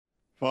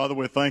Father,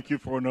 we thank you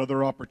for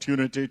another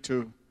opportunity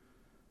to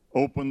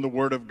open the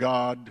Word of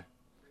God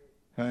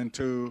and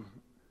to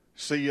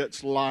see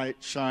its light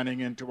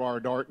shining into our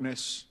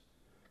darkness,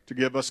 to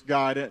give us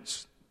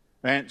guidance,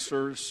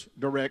 answers,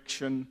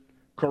 direction,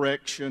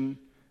 correction.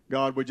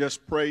 God, we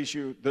just praise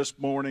you this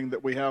morning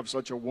that we have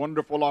such a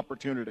wonderful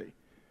opportunity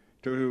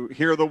to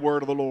hear the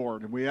word of the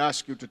Lord. And we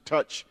ask you to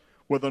touch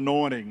with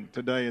anointing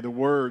today the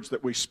words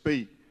that we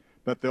speak,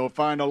 that they'll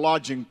find a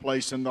lodging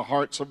place in the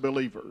hearts of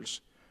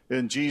believers.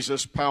 In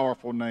Jesus'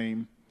 powerful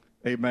name,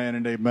 amen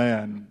and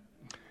amen.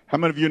 How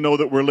many of you know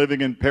that we're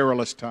living in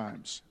perilous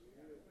times?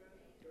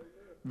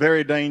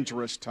 Very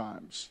dangerous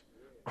times.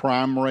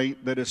 Crime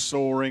rate that is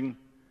soaring,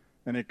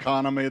 an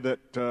economy that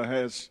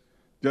has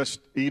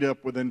just eat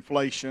up with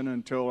inflation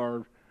until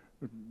our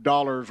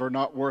dollars are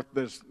not worth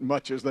as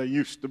much as they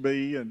used to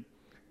be, and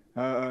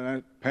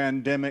a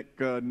pandemic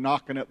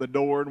knocking at the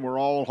door, and we're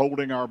all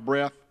holding our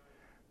breath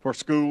for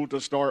school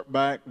to start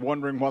back,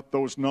 wondering what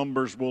those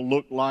numbers will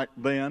look like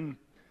then.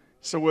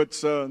 So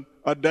it's a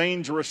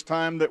dangerous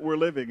time that we're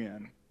living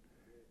in.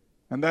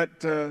 And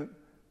that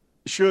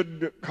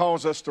should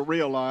cause us to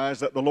realize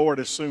that the Lord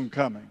is soon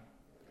coming.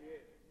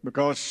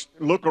 Because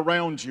look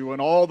around you, and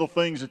all the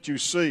things that you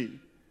see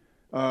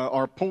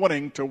are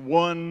pointing to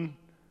one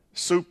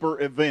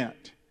super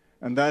event,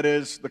 and that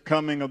is the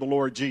coming of the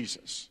Lord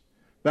Jesus.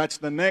 That's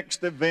the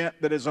next event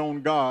that is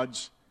on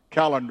God's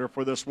calendar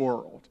for this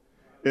world,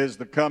 is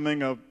the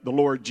coming of the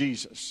Lord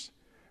Jesus.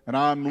 And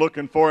I'm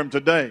looking for him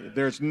today.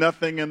 There's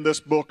nothing in this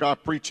book I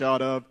preach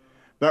out of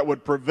that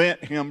would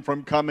prevent him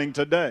from coming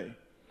today.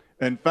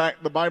 In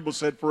fact, the Bible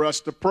said for us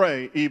to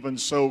pray, even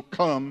so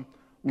come,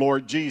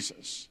 Lord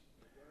Jesus.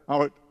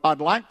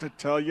 I'd like to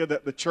tell you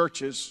that the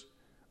churches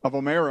of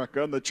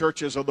America, the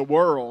churches of the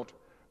world,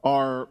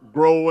 are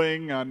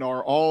growing and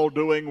are all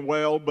doing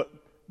well, but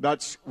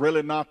that's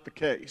really not the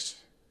case.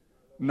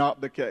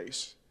 Not the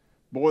case.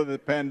 Boy, the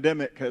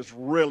pandemic has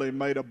really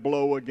made a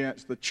blow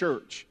against the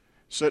church.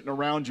 Sitting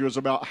around you is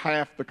about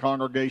half the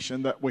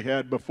congregation that we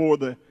had before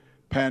the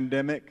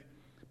pandemic.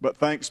 But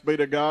thanks be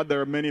to God,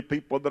 there are many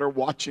people that are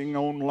watching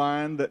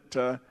online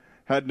that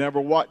had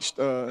never watched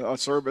a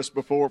service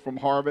before from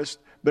Harvest.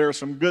 There are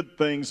some good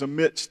things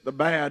amidst the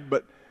bad,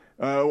 but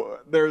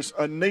there's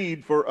a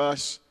need for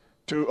us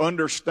to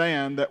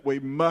understand that we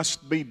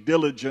must be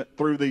diligent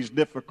through these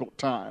difficult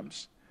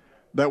times,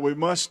 that we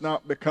must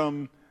not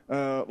become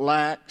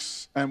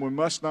lax, and we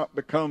must not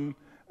become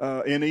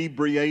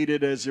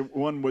inebriated, as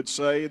one would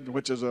say,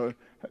 which is a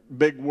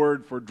big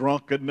word for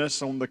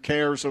drunkenness on the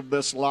cares of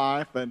this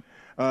life, and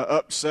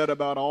upset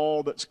about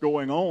all that's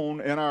going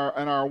on in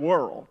our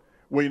world.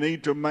 We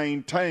need to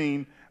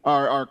maintain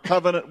our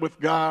covenant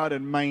with God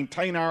and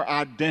maintain our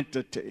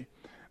identity.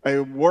 A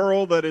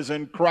world that is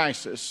in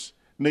crisis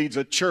needs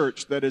a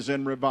church that is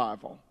in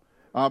revival.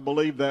 I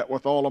believe that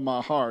with all of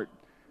my heart.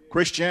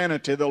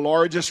 Christianity, the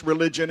largest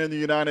religion in the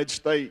United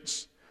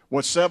States,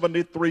 was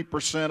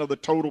 73% of the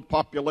total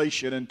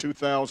population in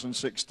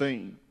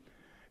 2016.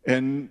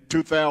 In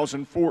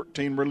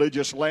 2014,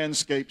 Religious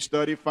Landscape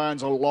Study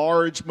finds a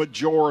large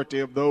majority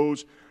of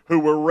those who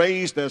were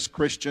raised as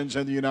Christians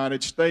in the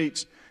United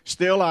States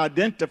still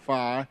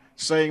identify,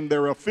 saying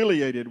they're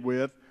affiliated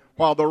with,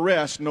 while the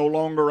rest no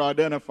longer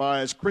identify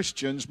as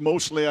Christians,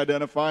 mostly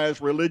identify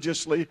as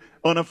religiously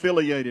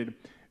unaffiliated.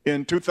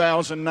 In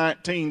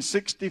 2019,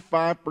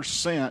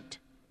 65%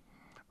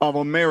 of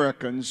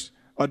Americans,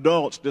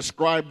 adults,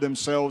 described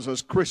themselves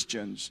as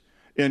Christians.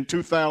 In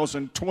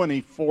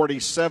 2020,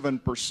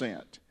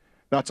 47%.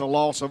 That's a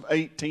loss of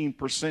 18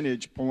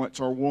 percentage points,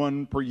 or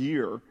one per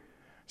year.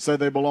 Say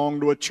they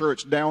belong to a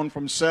church, down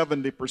from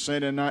 70%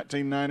 in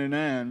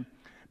 1999.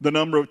 The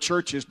number of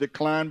churches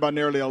declined by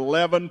nearly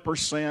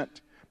 11%.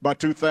 By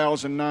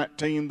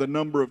 2019, the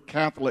number of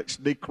Catholics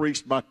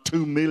decreased by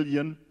 2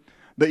 million.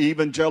 The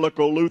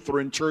Evangelical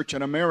Lutheran Church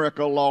in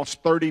America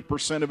lost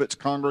 30% of its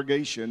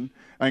congregation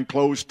and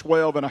closed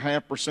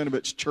 12.5% of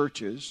its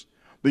churches.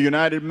 The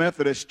United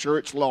Methodist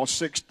Church lost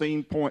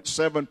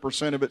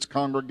 16.7% of its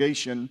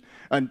congregation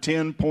and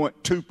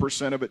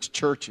 10.2% of its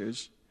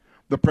churches.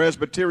 The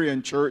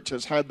Presbyterian Church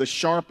has had the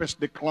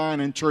sharpest decline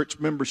in church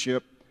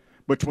membership.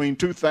 Between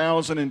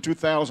 2000 and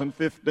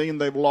 2015,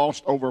 they've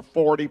lost over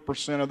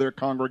 40% of their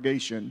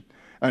congregation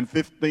and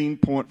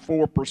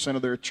 15.4%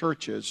 of their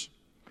churches.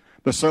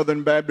 The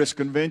Southern Baptist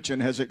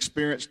Convention has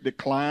experienced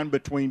decline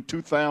between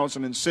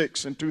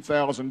 2006 and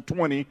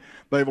 2020.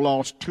 They've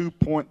lost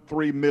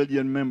 2.3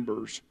 million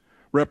members,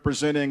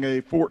 representing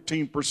a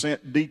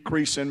 14%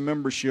 decrease in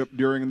membership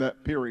during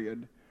that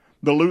period.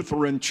 The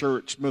Lutheran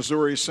Church,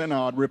 Missouri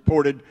Synod,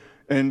 reported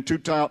in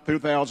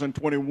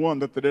 2021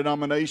 that the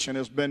denomination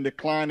has been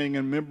declining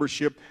in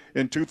membership.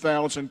 In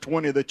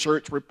 2020, the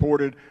church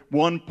reported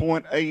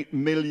 1.8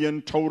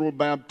 million total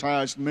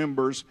baptized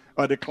members,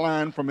 a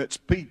decline from its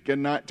peak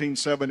in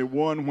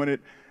 1971 when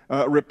it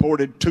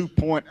reported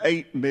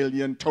 2.8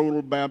 million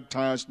total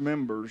baptized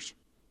members.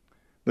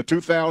 The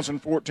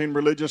 2014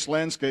 Religious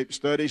Landscape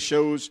Study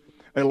shows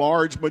a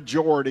large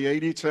majority,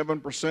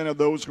 87% of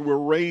those who were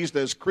raised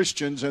as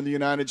Christians in the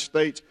United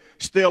States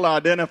still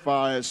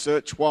identify as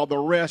such, while the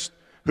rest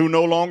who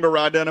no longer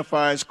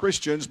identify as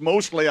Christians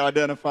mostly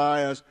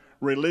identify as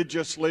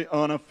religiously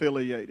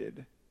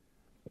unaffiliated.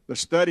 The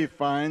study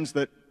finds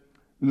that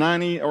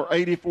 90 or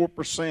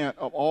 84%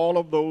 of all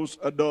of those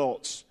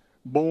adults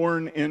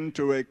born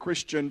into a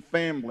Christian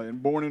family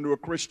and born into a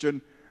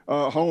Christian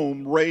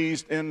home,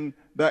 raised in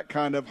that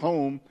kind of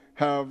home,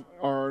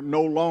 are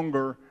no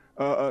longer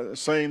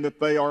saying that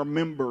they are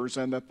members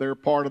and that they're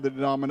part of the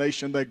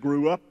denomination they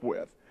grew up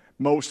with.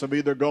 Most have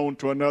either gone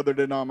to another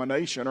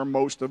denomination, or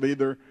most have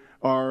either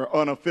are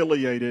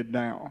unaffiliated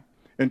now.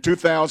 In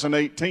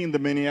 2018, the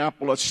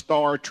Minneapolis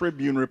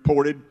Star-Tribune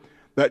reported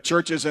that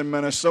churches in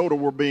Minnesota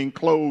were being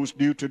closed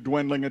due to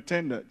dwindling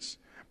attendance.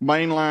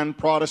 Mainline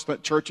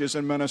Protestant churches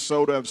in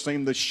Minnesota have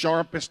seen the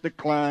sharpest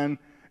decline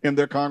in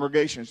their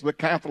congregations. The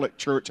Catholic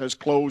Church has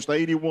closed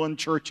 81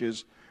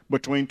 churches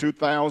between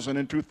 2000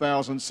 and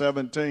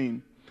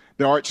 2017.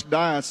 The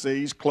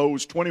Archdiocese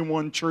closed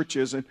 21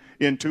 churches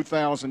in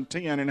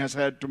 2010 and has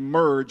had to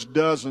merge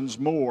dozens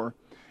more.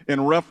 In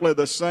roughly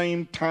the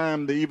same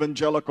time, the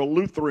Evangelical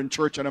Lutheran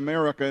Church in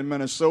America in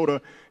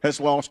Minnesota has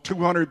lost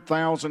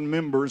 200,000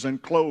 members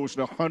and closed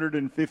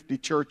 150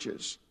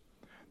 churches.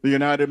 The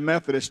United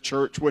Methodist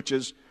Church, which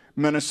is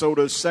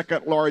Minnesota's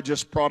second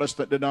largest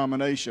Protestant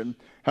denomination,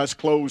 has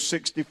closed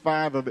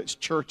 65 of its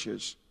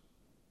churches.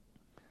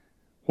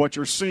 What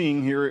you're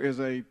seeing here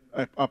is a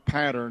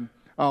pattern.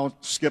 I'll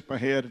skip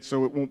ahead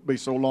so it won't be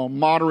so long.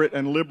 Moderate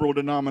and liberal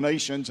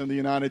denominations in the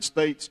United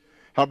States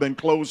have been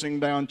closing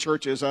down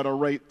churches at a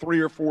rate 3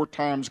 or 4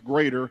 times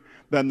greater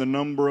than the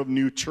number of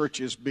new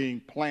churches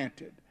being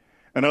planted.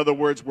 In other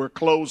words, we're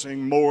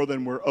closing more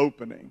than we're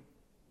opening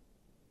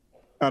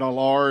at a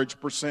large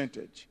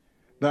percentage.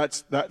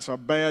 That's a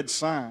bad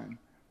sign.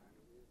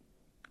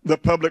 The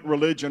Public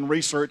Religion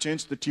Research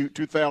Institute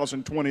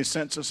 2020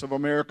 Census of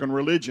American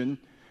Religion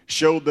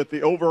showed that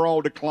the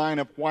overall decline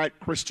of white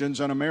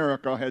Christians in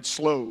America had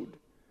slowed,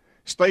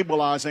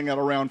 stabilizing at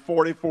around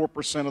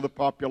 44% of the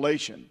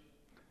population.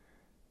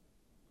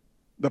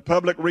 The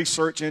Public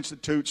Research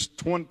Institute's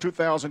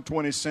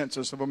 2020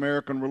 Census of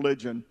American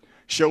Religion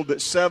showed that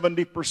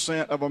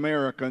 70% of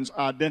Americans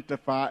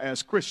identify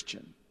as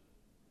Christian.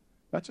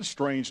 That's a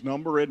strange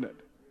number, isn't it?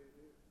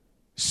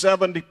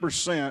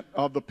 70%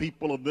 of the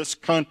people of this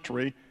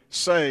country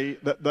say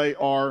that they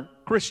are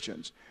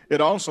Christians.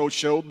 It also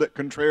showed that,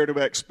 contrary to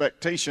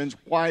expectations,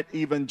 white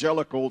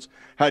evangelicals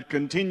had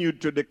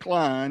continued to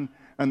decline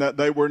and that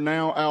they were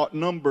now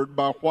outnumbered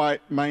by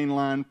white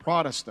mainline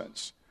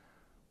Protestants.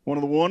 One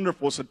of the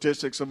wonderful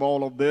statistics of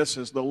all of this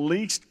is the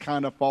least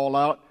kind of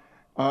fallout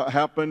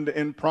happened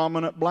in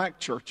prominent black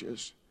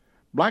churches.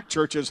 Black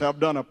churches have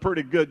done a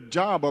pretty good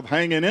job of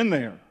hanging in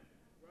there.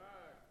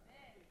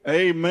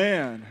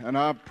 Amen. And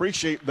I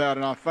appreciate that,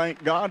 and I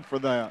thank God for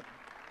that.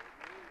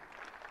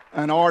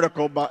 An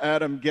article by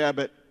Adam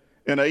Gabbett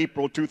in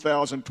April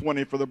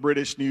 2020 for the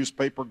British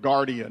newspaper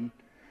Guardian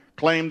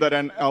claimed that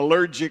an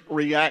allergic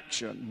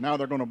reaction, now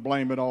they're going to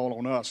blame it all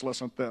on us,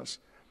 listen to this,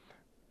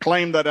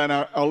 claimed that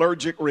an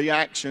allergic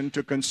reaction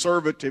to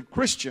conservative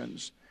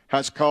Christians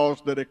has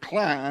caused the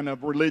decline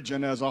of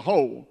religion as a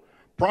whole,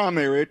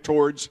 primary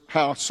towards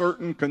how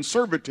certain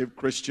conservative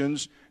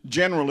Christians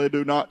generally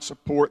do not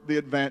support the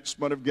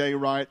advancement of gay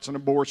rights and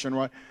abortion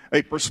rights,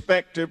 a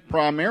perspective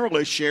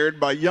primarily shared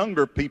by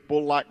younger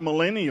people like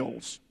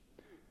millennials.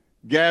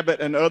 Gabbett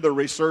and other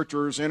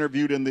researchers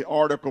interviewed in the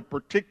article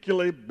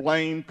particularly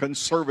blame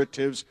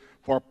conservatives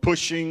for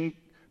pushing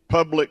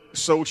public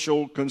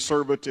social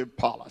conservative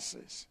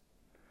policies.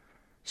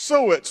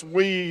 So it's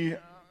we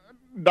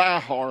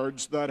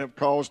diehards that have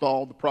caused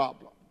all the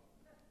problem.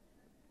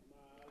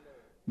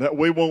 That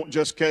we won't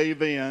just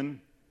cave in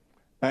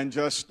and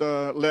just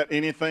let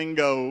anything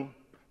go,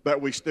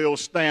 that we still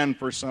stand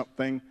for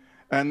something,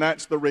 and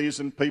that's the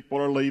reason people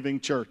are leaving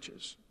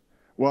churches.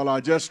 Well,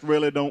 I just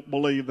really don't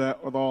believe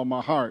that with all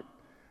my heart,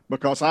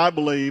 because I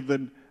believe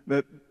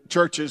that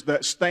churches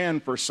that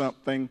stand for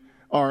something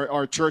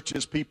are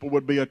churches people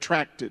would be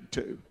attracted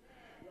to.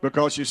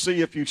 Because you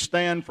see, if you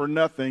stand for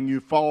nothing, you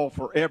fall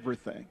for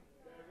everything.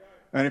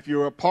 And if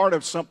you're a part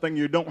of something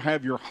you don't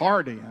have your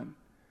heart in,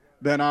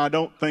 then I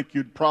don't think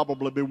you'd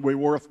probably be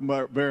worth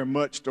very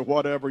much to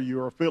whatever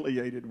you're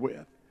affiliated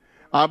with.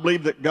 I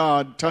believe that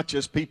God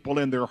touches people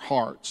in their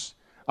hearts.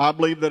 I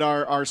believe that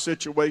our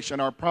situation,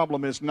 our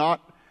problem is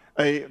not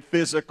a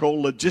physical,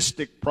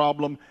 logistic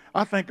problem.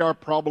 I think our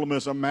problem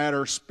is a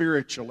matter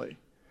spiritually.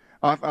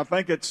 I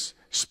think it's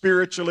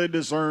spiritually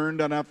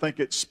discerned, and I think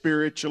it's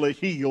spiritually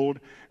healed,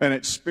 and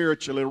it's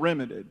spiritually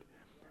remedied.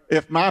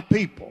 If my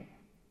people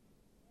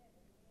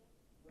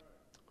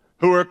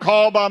who are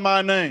called by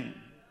my name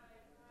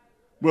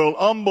will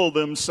humble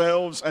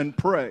themselves and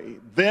pray,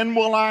 then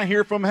will I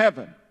hear from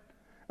heaven,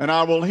 and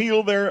I will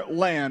heal their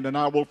land, and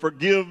I will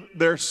forgive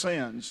their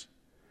sins.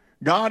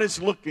 God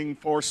is looking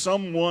for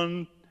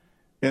someone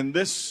in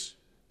this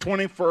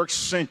 21st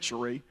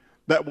century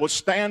that will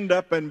stand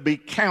up and be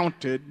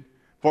counted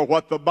for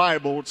what the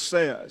Bible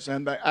says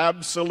and the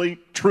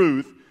absolute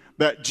truth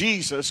that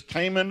Jesus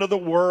came into the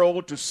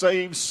world to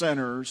save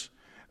sinners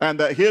and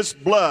that his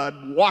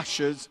blood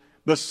washes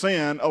the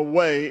sin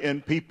away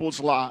in people's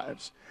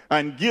lives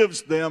and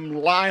gives them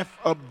life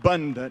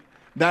abundant.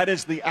 That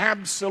is the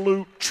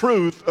absolute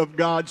truth of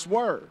God's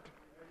Word.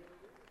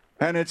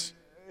 And it's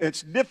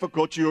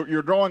difficult.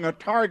 You're drawing a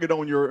target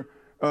on your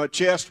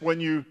chest when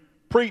you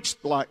preach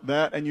like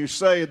that and you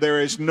say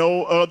there is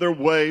no other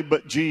way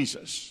but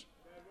Jesus.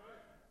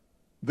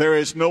 There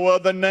is no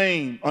other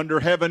name under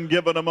heaven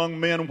given among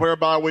men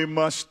whereby we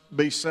must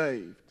be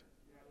saved.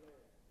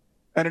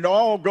 And it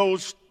all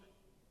goes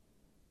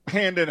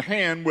hand in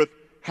hand with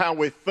how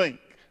we think.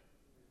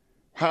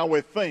 How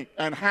we think.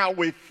 And how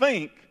we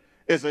think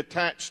is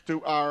attached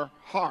to our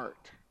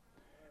heart.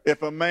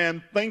 If a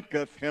man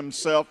thinketh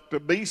himself to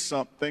be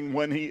something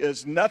when he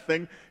is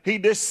nothing, he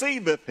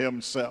deceiveth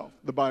himself,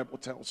 the Bible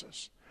tells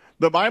us.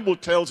 The Bible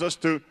tells us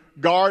to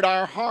guard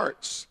our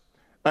hearts.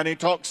 And he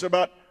talks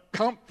about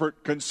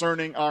comfort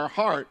concerning our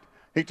heart.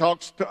 He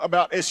talks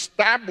about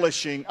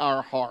establishing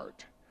our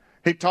heart.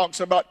 He talks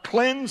about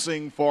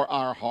cleansing for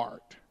our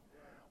heart.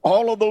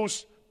 All of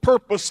those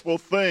purposeful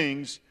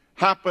things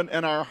happen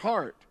in our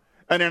heart.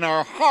 And in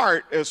our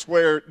heart is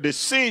where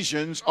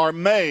decisions are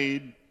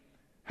made,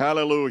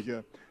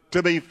 hallelujah,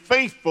 to be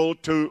faithful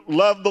to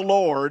love the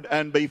Lord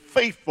and be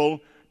faithful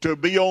to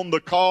be on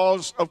the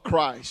cause of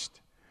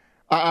Christ.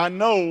 I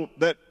know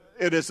that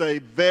it is a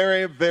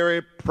very,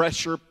 very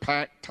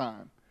pressure-packed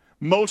time.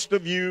 Most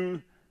of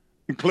you,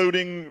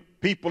 including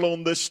people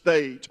on this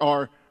stage,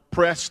 are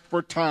pressed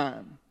for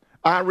time.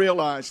 I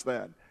realize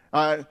that.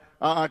 I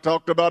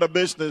talked about a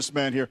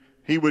businessman here.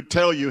 He would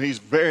tell you he's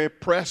very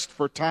pressed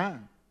for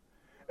time.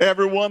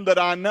 Everyone that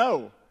I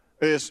know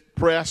is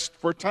pressed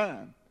for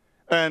time.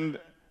 And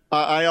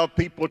I have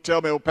people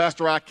tell me, oh,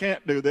 Pastor, I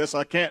can't do this,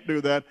 I can't do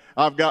that.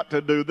 I've got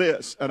to do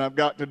this, and I've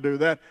got to do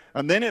that.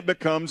 And then it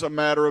becomes a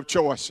matter of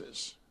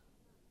choices.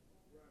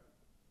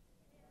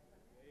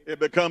 It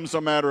becomes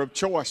a matter of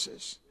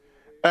choices.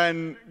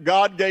 And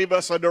God gave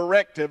us a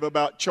directive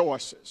about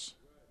choices.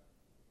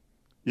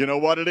 You know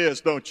what it is,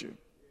 don't you?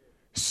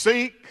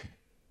 Seek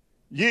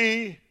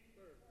ye,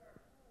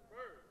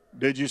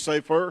 did you say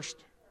first?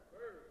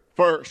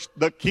 First,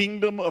 the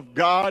kingdom of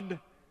God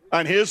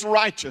and his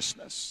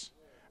righteousness.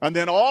 And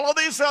then all of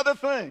these other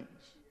things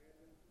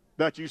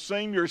that you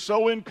seem you're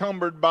so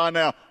encumbered by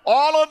now,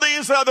 all of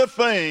these other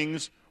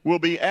things will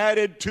be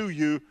added to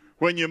you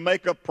when you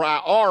make a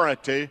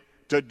priority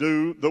to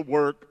do the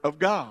work of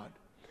God.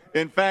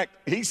 In fact,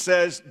 he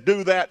says,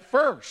 do that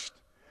first.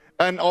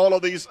 And all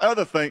of these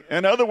other things.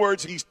 In other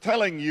words, he's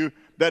telling you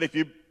that if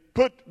you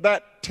put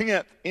that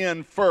 10th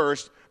in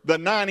first, the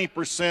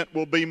 90%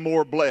 will be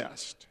more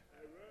blessed.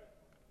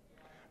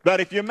 That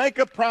if you make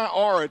a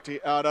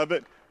priority out of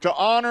it to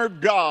honor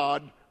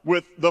God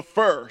with the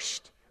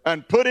first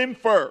and put him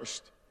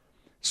first,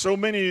 so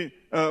many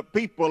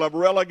people have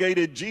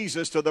relegated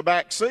Jesus to the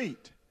back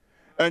seat.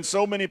 And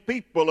so many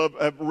people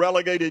have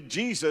relegated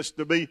Jesus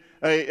to be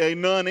a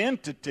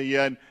non-entity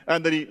and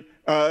that he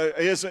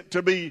isn't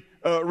to be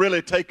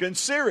really taken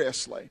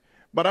seriously.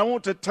 But I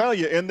want to tell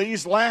you, in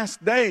these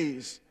last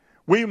days,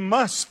 we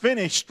must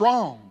finish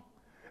strong.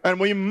 And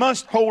we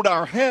must hold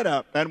our head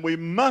up. And we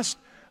must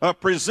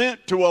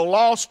present to a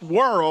lost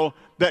world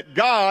that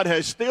God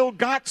has still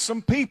got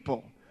some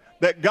people.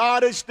 That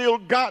God has still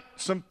got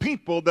some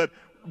people that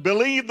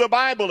believe the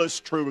Bible is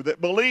true.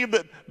 That believe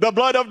that the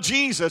blood of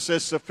Jesus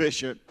is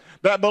sufficient.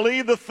 That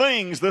believe the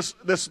things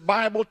this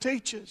Bible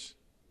teaches.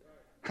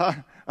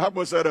 I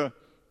was at a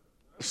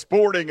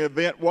sporting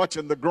event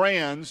watching the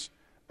Grands,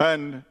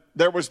 and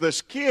there was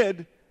this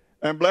kid,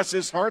 and bless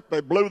his heart, they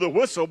blew the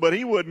whistle, but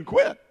he wouldn't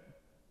quit.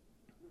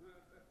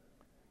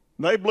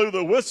 They blew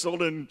the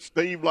whistle, and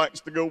Steve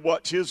likes to go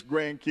watch his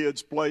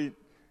grandkids play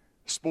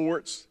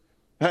sports.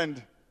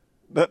 And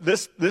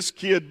this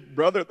kid,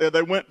 brother,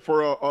 they went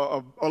for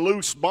a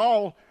loose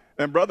ball,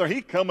 and brother, he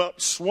come up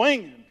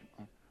swinging.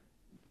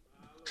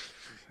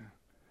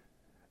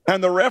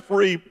 And the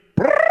referee,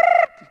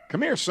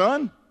 come here,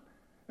 son,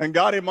 and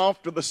got him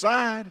off to the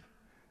side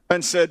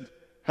and said,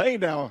 hey,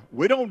 now,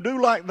 we don't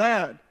do like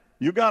that.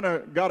 You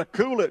gotta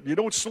cool it. You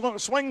don't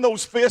swing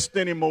those fists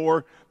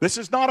anymore. This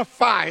is not a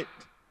fight.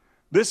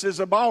 This is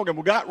a ball game.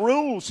 We got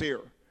rules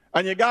here,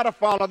 and you got to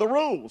follow the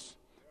rules.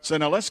 So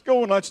now let's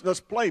go and let's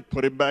play.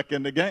 Put him back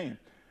in the game.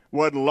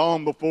 Wasn't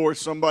long before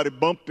somebody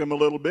bumped him a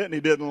little bit, and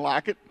he didn't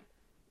like it.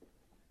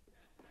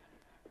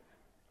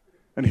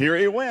 And here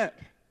he went.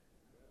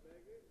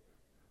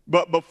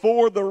 But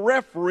before the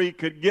referee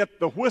could get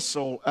the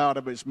whistle out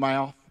of his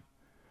mouth,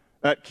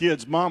 that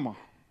kid's mama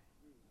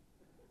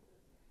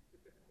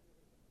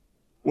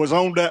was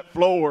on that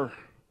floor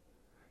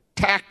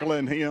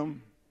tackling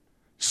him,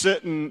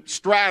 sitting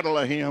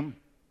straddling him.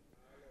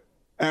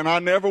 And I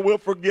never will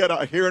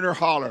forget hearing her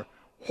holler,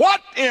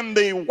 what in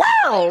the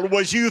world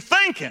was you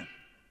thinking?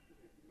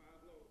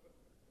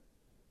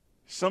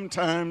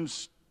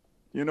 Sometimes,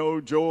 you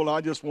know, Joel,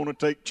 I just want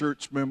to take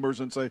church members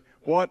and say,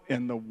 what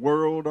in the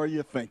world are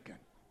you thinking?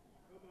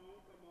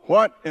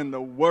 What in the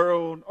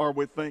world are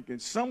we thinking?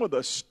 Some of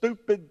the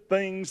stupid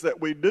things that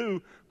we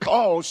do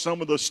cause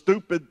some of the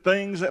stupid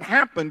things that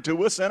happen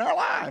to us in our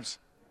lives.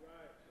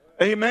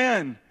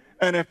 Amen.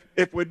 And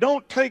if we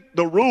don't take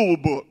the rule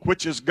book,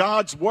 which is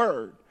God's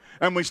Word,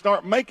 and we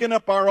start making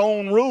up our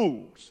own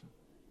rules,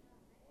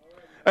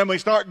 and we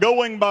start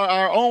going by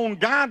our own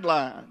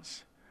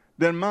guidelines,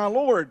 then my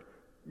Lord,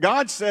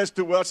 God says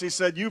to us, He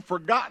said, you've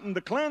forgotten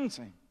the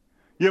cleansing.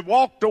 You've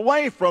walked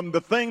away from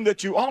the thing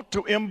that you ought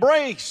to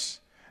embrace.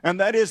 And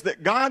that is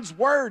that God's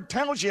Word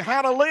tells you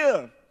how to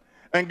live.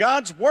 And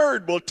God's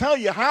Word will tell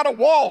you how to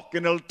walk.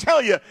 And it'll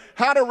tell you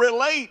how to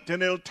relate.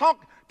 And it'll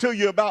talk to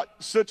you about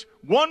such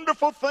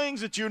wonderful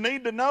things that you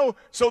need to know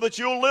so that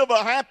you'll live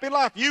a happy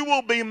life. You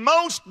will be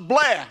most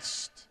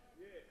blessed.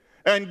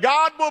 And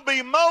God will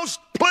be most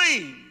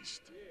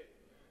pleased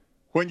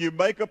when you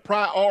make a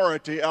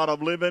priority out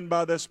of living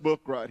by this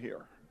book right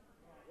here.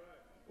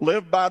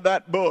 Live by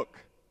that book.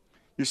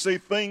 You see,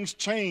 things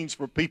change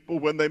for people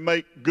when they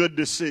make good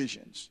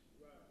decisions.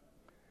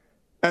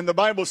 And the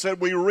Bible said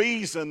we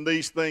reason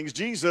these things.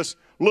 Jesus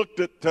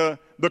looked at the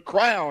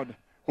crowd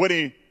when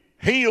He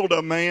healed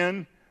a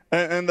man.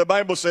 And the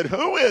Bible said,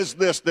 who is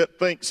this that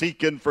thinks he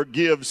can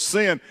forgive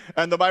sin?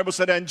 And the Bible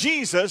said, and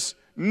Jesus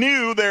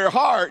knew their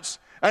hearts.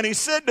 And He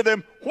said to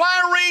them,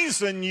 why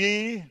reason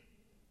ye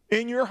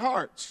in your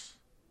hearts?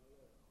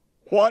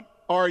 What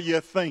are you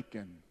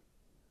thinking?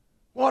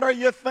 What are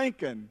you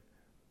thinking?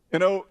 You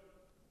know,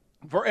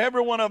 for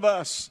every one of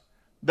us,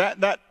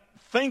 that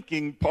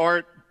thinking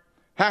part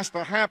has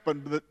to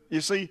happen. But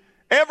you see,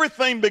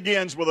 everything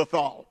begins with a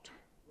thought.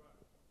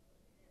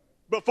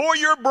 Before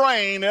your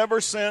brain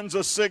ever sends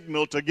a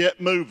signal to get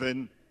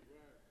moving,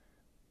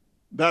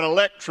 that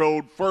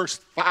electrode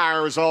first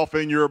fires off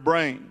in your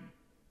brain,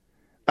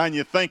 and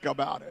you think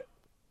about it.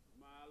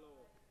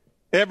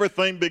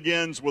 Everything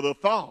begins with a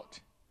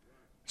thought.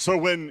 So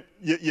when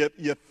you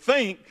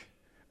think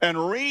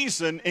and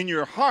reason in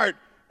your heart,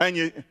 and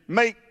you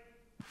make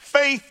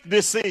faith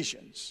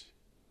decisions.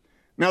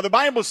 Now the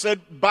Bible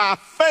said, by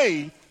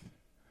faith,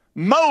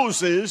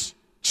 Moses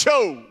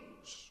chose.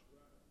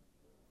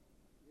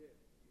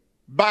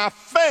 By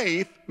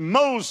faith,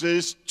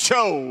 Moses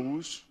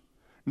chose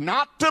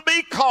not to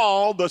be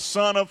called the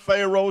son of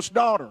Pharaoh's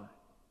daughter,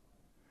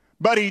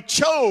 but he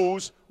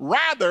chose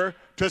rather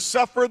to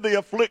suffer the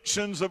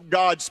afflictions of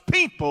God's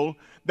people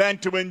than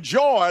to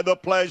enjoy the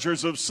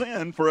pleasures of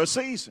sin for a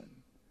season.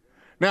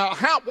 Now,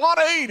 what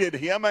aided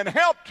him and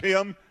helped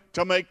him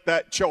to make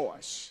that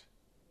choice?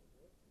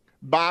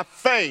 By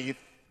faith,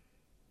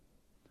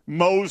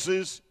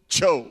 Moses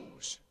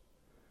chose.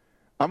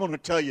 I'm going to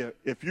tell you,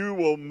 if you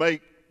will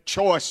make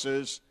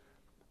choices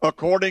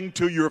according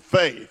to your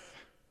faith,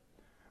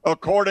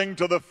 according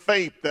to the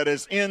faith that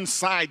is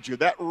inside you,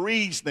 that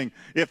reasoning,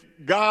 if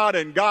God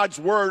and God's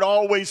Word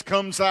always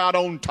comes out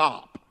on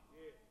top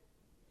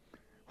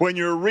when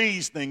you're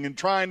reasoning and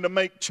trying to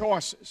make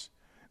choices,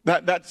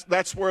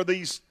 that's where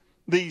these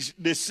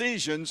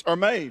decisions are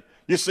made.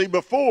 You see,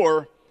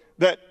 before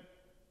that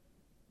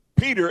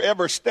Peter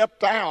ever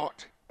stepped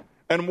out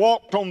and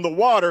walked on the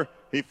water,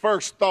 he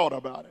first thought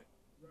about it.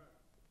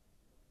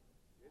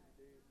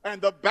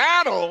 And the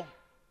battle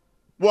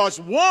was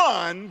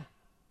won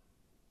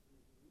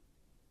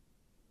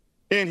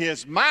in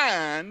his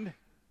mind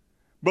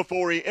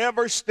before he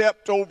ever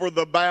stepped over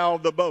the bow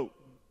of the boat.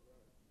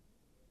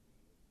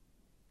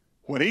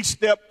 When he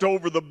stepped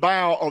over the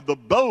bow of the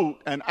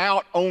boat and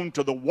out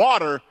onto the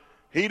water,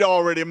 he'd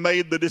already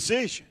made the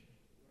decision.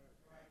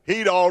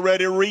 He'd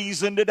already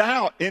reasoned it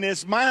out in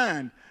his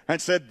mind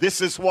and said, this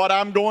is what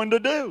I'm going to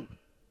do.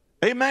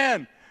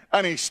 Amen.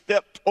 And he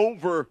stepped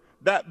over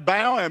that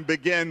bow and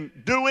began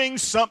doing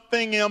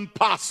something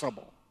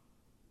impossible.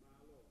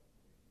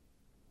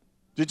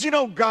 Did you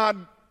know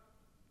God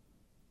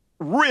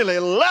really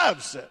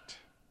loves it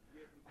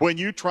when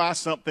you try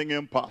something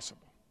impossible?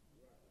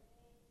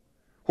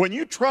 When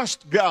you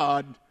trust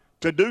God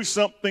to do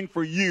something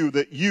for you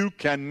that you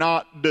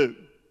cannot do.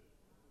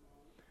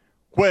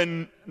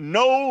 When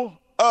no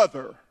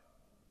other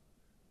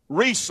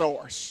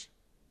resource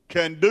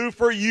can do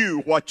for you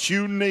what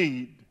you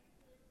need.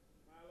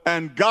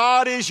 And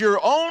God is your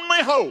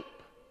only hope.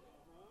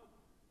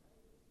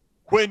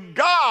 When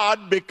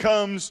God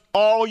becomes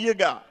all you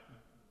got,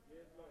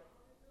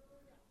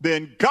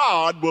 then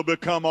God will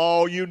become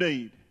all you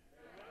need.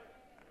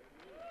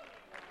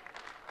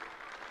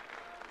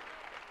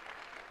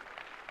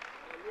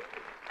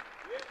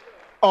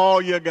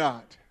 All you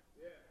got.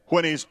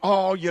 When He's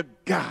all you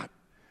got,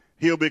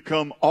 He'll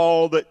become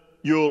all that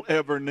you'll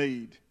ever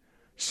need.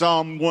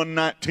 Psalm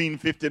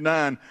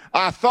 119:59.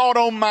 I thought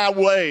on my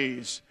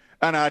ways,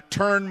 and I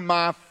turned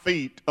my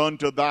feet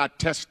unto thy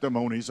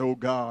testimonies, O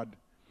God.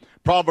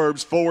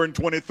 Proverbs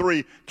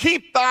 4:23.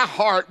 Keep thy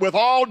heart with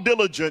all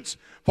diligence,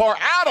 for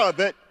out of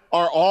it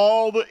are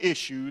all the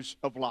issues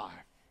of life.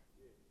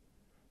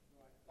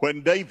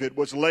 When David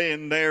was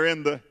laying there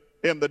in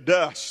the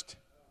dust,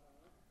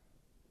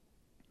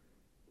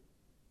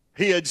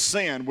 he had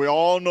sinned. We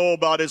all know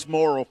about his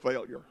moral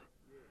failure.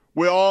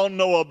 We all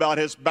know about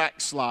his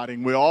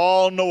backsliding. We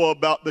all know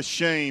about the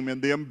shame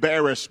and the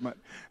embarrassment.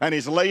 And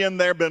he's laying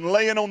there, been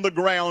laying on the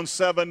ground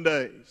 7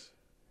 days.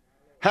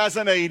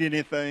 Hasn't ate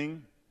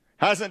anything.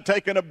 Hasn't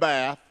taken a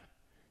bath.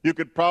 You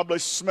could probably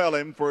smell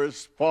him for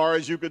as far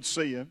as you could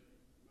see him.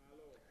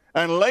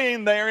 And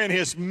laying there in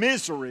his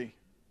misery,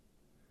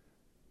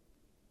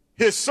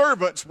 his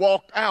servants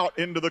walked out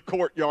into the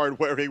courtyard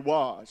where he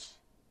was.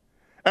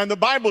 And the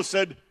Bible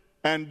said,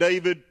 and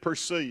David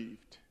perceived.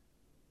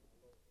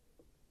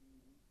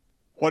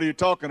 What are you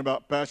talking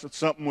about, Pastor?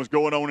 Something was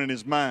going on in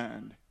his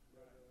mind.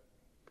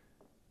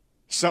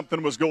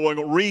 Something was going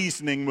on,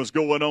 reasoning was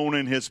going on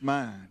in his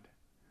mind.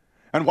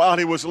 And while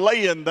he was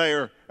laying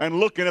there and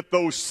looking at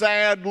those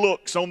sad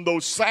looks on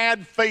those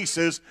sad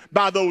faces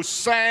by those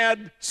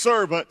sad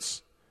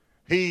servants,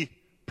 he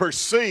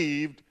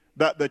perceived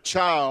that the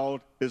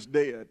child is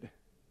dead.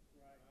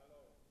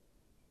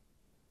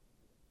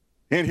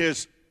 In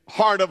his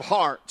heart of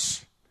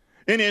hearts,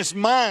 in his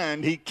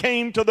mind, he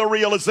came to the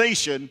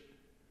realization,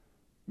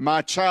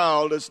 my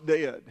child is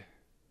dead.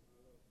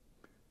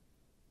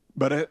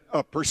 But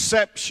a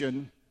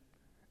perception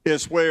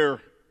is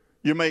where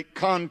you make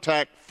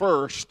contact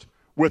first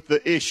with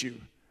the issue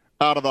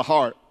out of the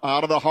heart.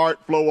 Out of the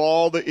heart flow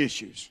all the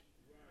issues.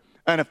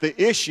 And if the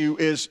issue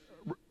is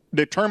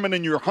determined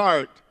in your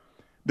heart,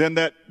 then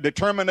that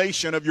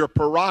determination of your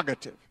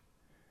prerogative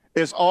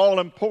is all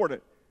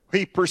important.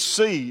 He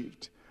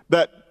perceived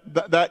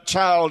that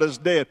child is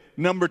dead.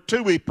 Number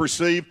two, he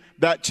perceived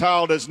that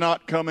child is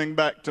not coming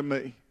back to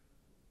me.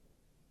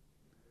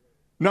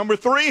 Number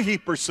three, he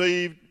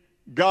perceived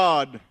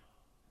God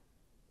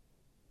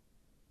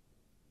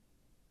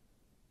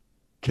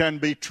can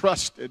be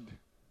trusted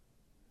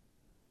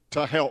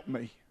to help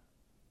me.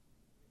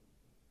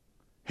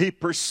 He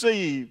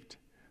perceived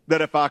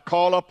that if I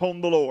call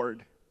upon the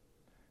Lord,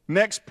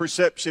 next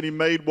perception he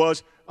made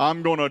was,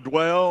 I'm going to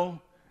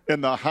dwell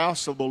in the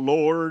house of the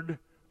Lord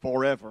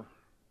forever.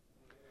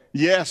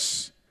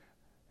 Yes,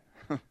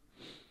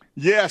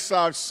 yes,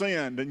 I've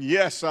sinned, and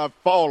yes, I've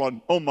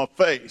fallen on my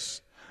face.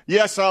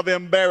 Yes, I've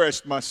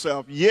embarrassed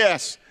myself.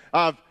 Yes,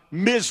 I've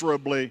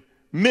miserably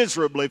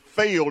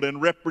failed in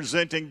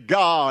representing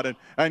God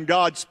and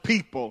God's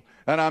people.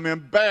 And I'm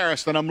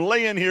embarrassed and I'm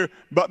laying here,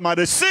 but my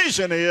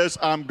decision is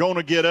I'm going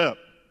to get up.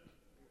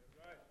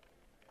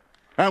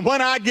 And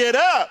when I get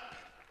up,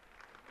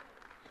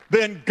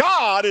 then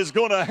God is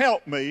going to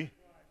help me.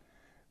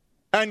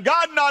 And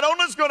God not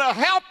only is going to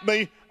help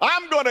me,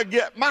 I'm going to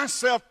get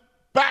myself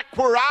back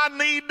where I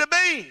need to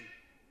be.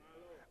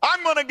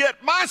 I'm going to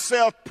get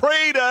myself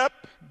prayed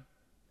up,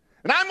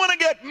 and I'm going to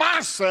get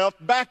myself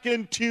back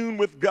in tune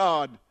with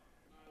God.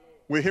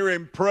 We hear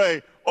him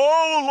pray,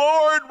 "O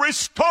Lord,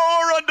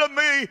 restore unto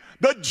me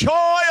the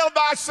joy of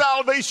thy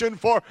salvation,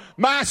 for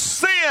my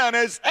sin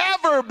is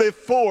ever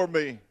before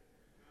me.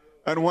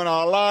 And when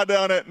I lie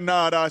down at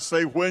night, I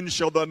say, when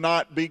shall the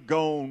night be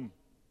gone?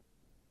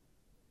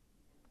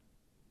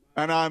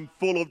 And I'm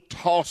full of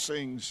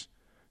tossings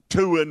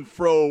to and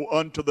fro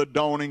unto the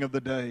dawning of the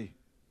day."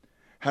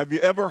 Have you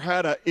ever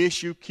had an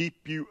issue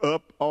keep you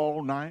up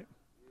all night?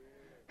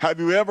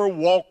 Have you ever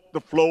walked the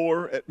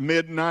floor at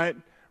midnight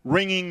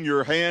wringing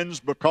your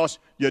hands because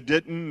you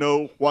didn't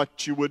know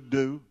what you would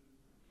do?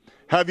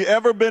 Have you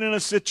ever been in a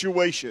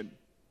situation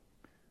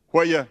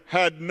where you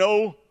had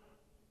no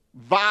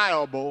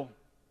viable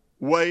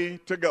way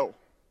to go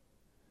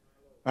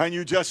and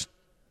you just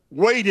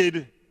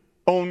waited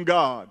on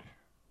God?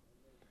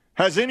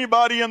 Has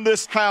anybody in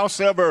this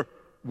house ever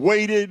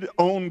waited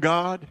on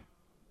God?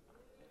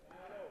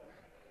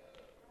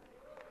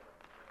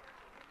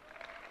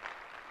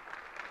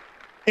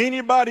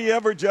 Anybody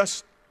ever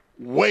just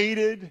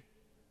waited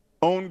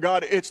on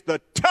God? It's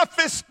the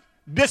toughest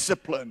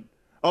discipline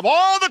of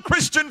all the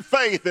Christian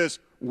faith is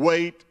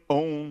wait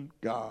on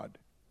God.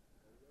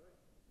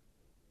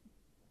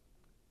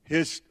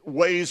 His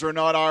ways are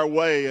not our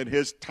way, and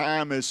his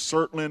time is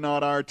certainly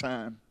not our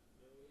time.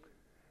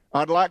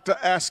 I'd like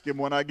to ask him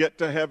when I get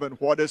to heaven,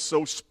 what is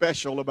so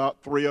special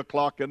about 3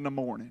 o'clock in the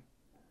morning?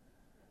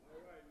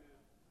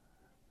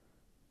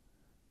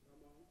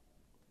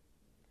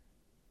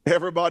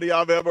 Everybody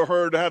I've ever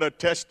heard had a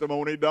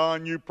testimony,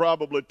 Don, you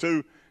probably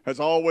too, has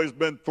always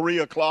been 3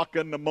 o'clock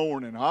in the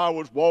morning. I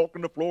was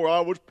walking the floor, I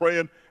was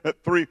praying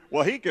at 3.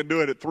 Well, he can do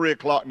it at 3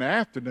 o'clock in the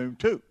afternoon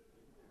too.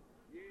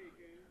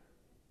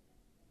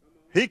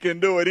 He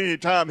can do it any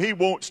time he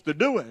wants to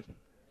do it.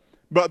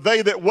 But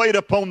they that wait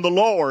upon the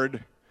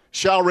Lord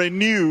shall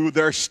renew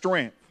their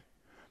strength.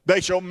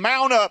 They shall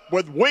mount up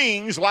with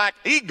wings like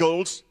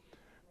eagles.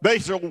 They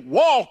shall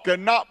walk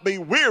and not be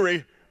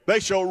weary. They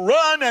shall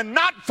run and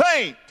not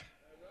faint.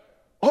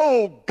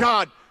 Oh,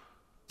 God,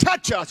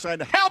 touch us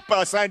and help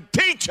us and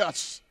teach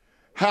us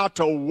how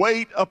to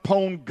wait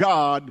upon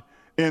God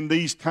in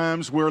these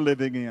times we're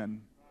living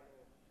in.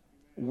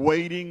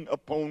 Waiting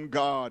upon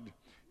God.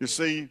 You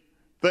see,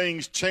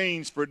 things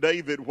changed for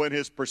David when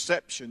his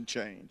perception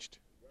changed.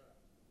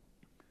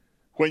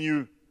 When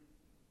you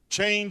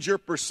change your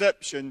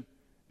perception,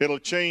 it'll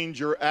change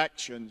your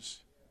actions.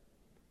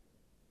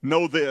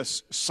 know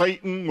this: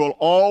 Satan will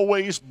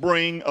always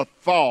bring a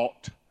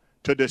thought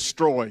to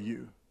destroy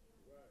you.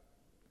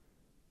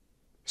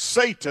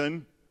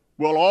 Satan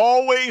will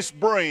always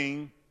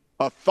bring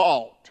a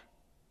thought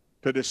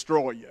to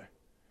destroy you.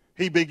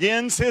 He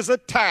begins his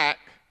attack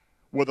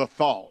with a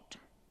thought.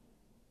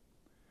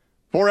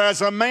 For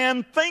as a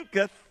man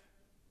thinketh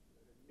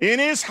in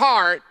his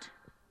heart,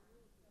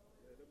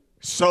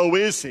 so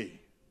is he.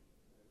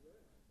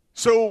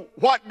 So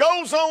what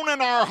goes on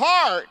in our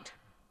heart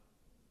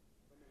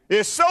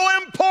is so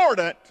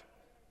important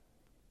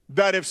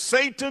that if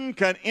Satan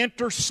can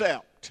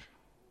intercept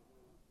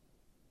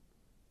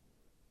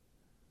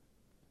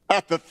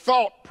at the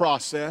thought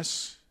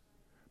process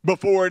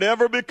before it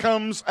ever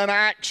becomes an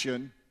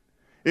action,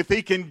 if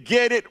he can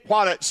get it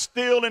while it's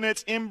still in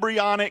its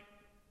embryonic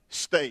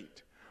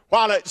state,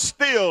 while it's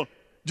still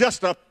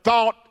just a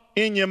thought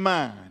in your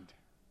mind.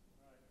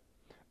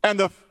 And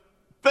the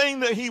thing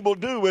that he will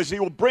do is he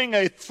will bring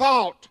a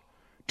thought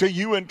to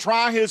you and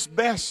try his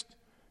best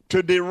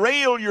to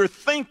derail your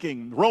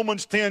thinking.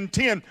 Romans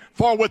 10:10,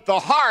 for with the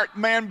heart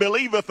man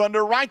believeth unto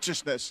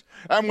righteousness,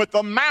 and with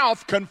the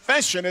mouth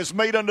confession is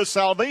made unto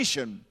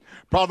salvation.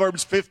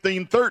 Proverbs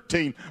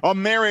 15:13, a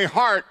merry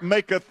heart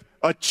maketh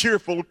a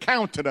cheerful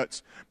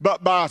countenance,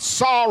 but by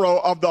sorrow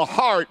of the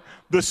heart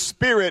the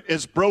spirit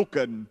is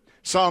broken.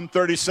 Psalm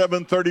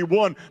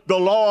 37:31, the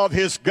law of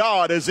his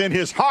God is in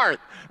his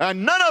heart,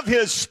 and none of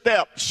his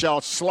steps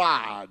shall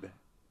slide.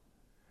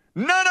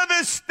 None of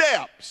his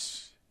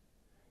steps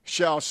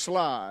shall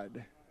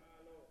slide.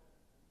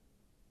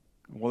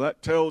 Well,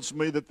 that tells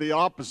me that the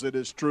opposite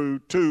is true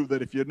too,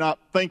 that if you're not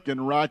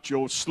thinking right,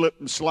 you'll slip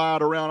and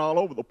slide around all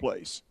over the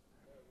place.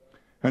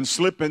 And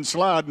slip and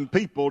sliding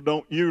people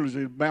don't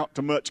usually amount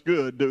to much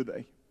good, do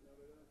they?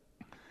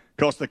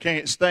 Because they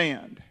can't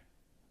stand.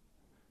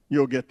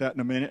 You'll get that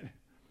in a minute.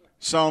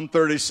 Psalm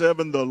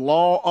 37, the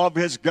law of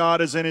his God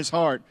is in his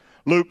heart.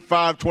 Luke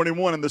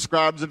 5:21, and the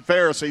scribes and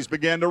Pharisees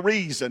began to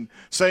reason,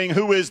 saying,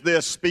 who is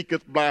this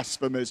speaketh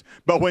blasphemies?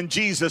 But when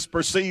Jesus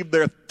perceived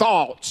their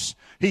thoughts,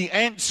 he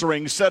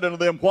answering said unto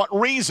them, what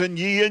reason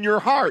ye in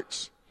your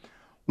hearts?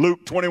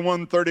 Luke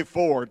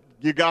 21:34,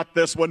 you got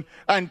this one.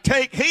 And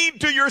take heed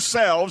to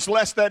yourselves,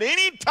 lest at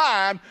any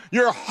time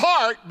your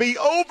heart be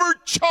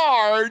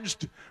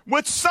overcharged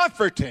with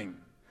surfeiting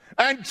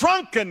and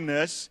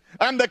drunkenness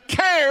and the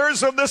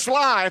cares of this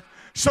life,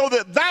 so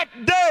that that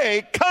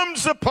day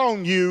comes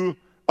upon you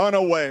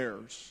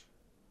unawares.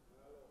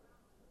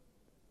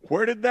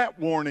 Where did that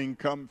warning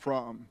come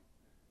from?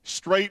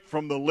 Straight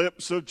from the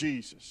lips of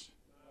Jesus.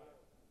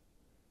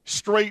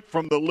 Straight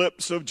from the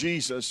lips of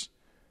Jesus.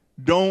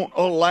 Don't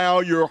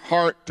allow your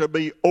heart to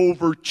be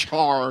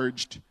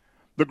overcharged.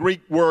 The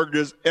Greek word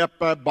is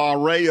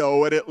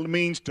epibareo, and it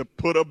means to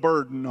put a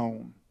burden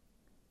on.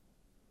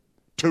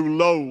 To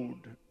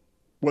load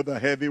with a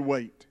heavy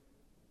weight.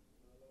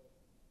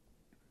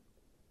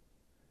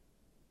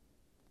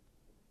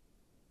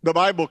 The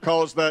Bible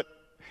calls that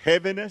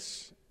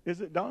heaviness,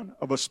 is it, Don,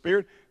 of a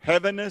spirit?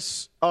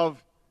 Heaviness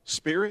of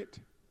spirit.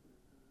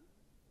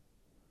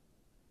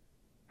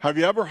 Have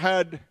you ever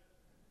had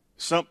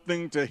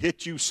something to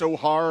hit you so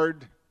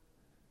hard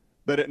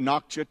that it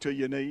knocked you to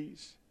your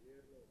knees?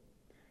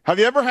 Have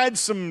you ever had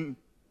some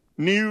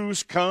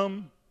news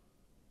come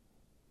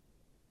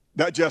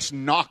that just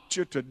knocked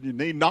you to your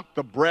knee, knocked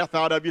the breath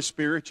out of you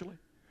spiritually,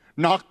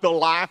 knocked the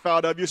life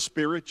out of you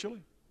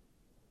spiritually?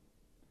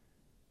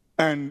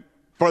 And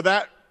for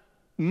that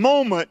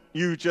moment,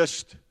 you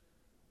just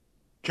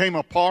came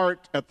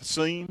apart at the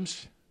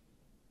seams,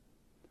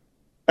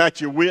 at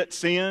your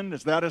wit's end.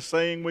 Is that a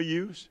saying we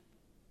use?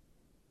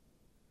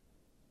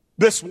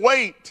 This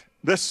weight,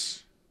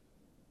 this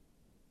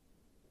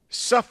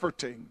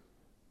suffering,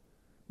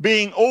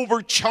 being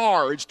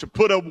overcharged to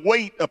put a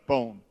weight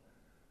upon.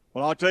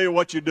 Well, I'll tell you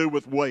what you do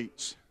with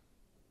weights.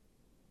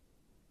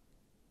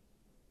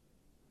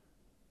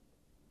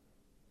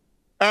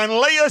 And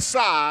lay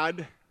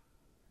aside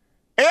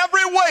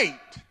every weight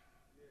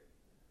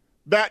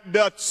that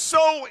doth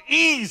so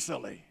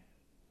easily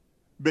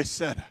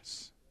beset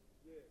us.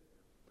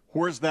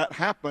 Where's that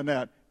happen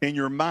at? In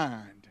your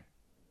mind.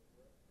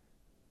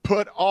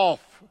 Put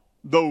off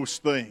those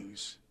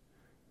things.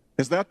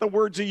 Is that the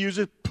words he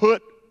uses?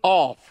 Put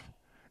off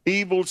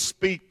evil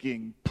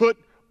speaking. Put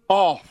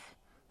off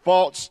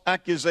false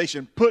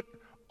accusation. Put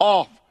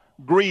off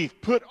grief.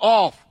 Put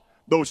off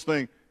those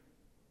things.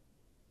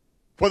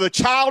 For the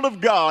child of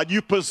God,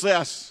 you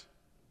possess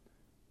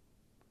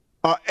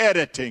an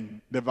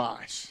editing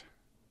device.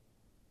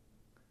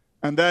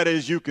 And that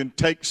is, you can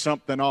take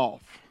something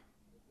off.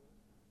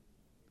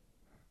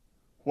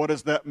 What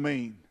does that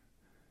mean?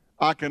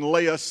 I can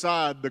lay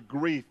aside the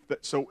grief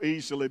that so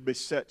easily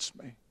besets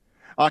me.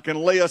 I can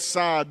lay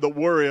aside the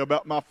worry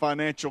about my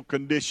financial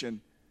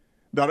condition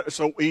that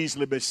so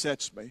easily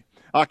besets me.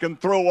 I can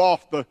throw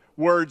off the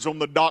words on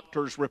the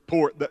doctor's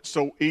report that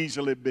so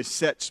easily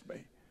besets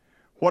me.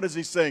 What is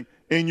he saying?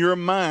 In your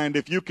mind,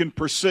 if you can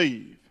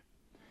perceive,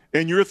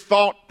 in your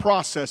thought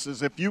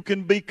processes, if you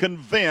can be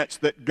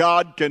convinced that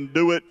God can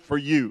do it for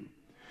you,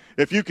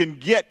 if you can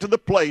get to the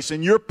place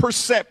in your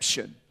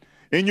perception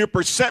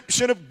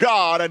of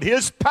God and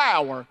His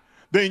power,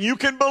 then you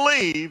can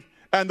believe.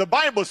 And the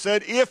Bible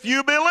said, if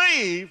you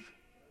believe,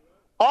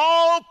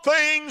 all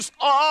things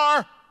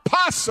are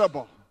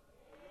possible.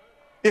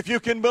 If you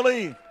can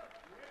believe.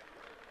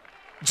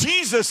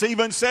 Jesus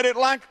even said it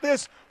like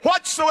this: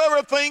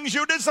 whatsoever things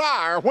you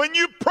desire, when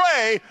you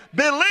pray,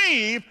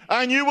 believe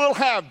and you will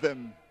have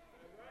them.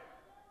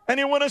 And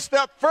he went a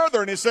step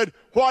further and he said,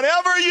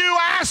 whatever you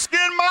ask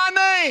in my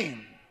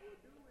name,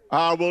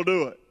 I will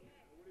do it.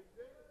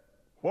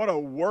 What a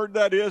word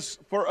that is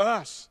for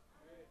us.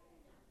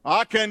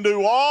 I can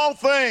do all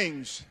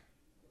things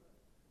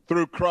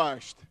through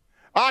Christ.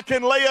 I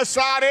can lay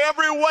aside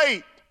every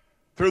weight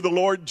through the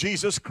Lord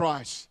Jesus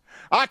Christ.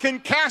 I can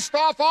cast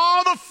off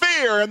all the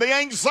fear and the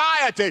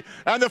anxiety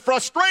and the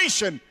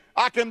frustration.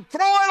 I can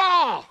throw it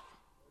off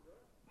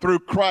through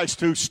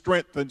Christ who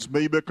strengthens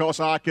me, because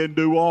I can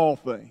do all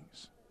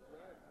things.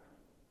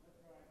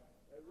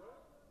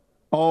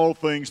 All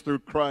things through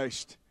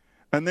Christ.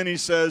 And then he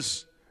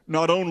says,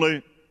 not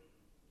only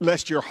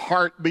lest your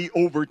heart be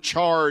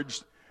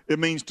overcharged, it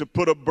means to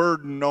put a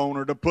burden on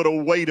or to put a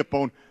weight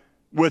upon,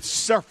 with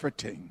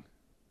surfeiting.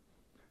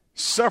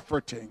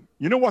 Surfeiting.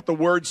 You know what the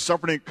word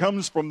surfeiting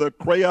comes from? The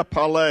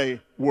kreapale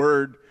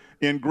word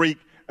in Greek,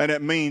 and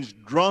it means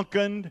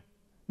drunken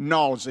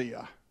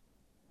nausea.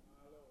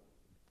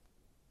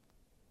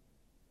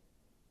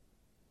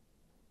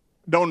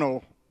 Don't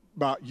know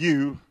about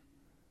you,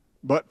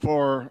 but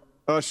for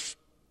us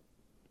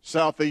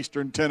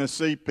southeastern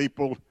Tennessee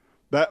people,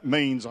 that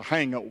means a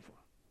hangover.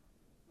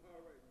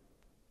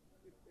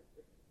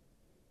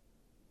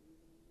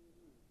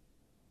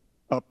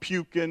 A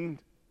puking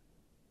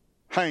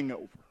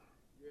hangover.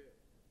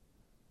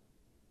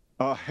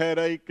 A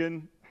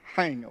headaching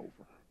hangover.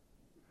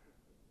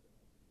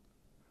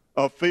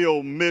 A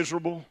feel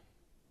miserable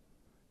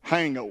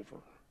hangover.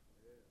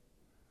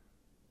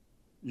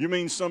 You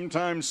mean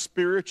sometimes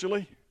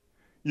spiritually,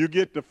 you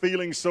get to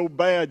feeling so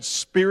bad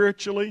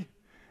spiritually,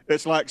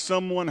 it's like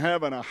someone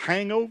having a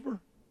hangover?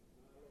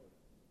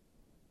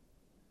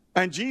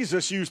 And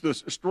Jesus used the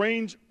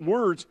strange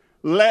words,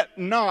 let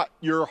not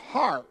your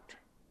heart.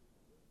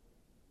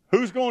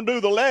 Who's going to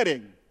do the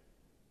letting?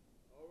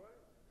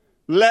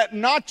 Let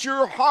not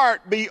your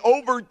heart be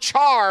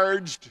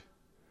overcharged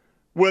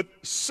with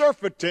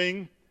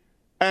surfeiting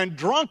and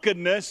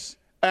drunkenness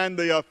and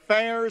the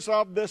affairs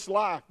of this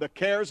life, the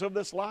cares of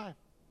this life.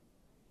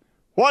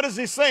 What is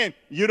he saying?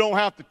 You don't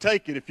have to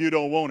take it if you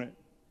don't want it.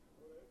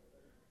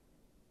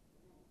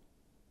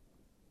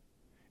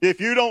 If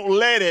you don't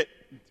let it.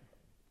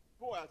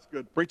 Boy, that's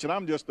good preaching.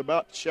 I'm just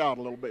about to shout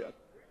a little bit.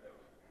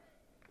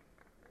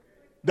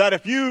 That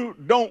if you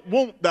don't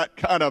want that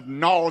kind of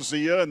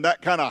nausea and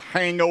that kind of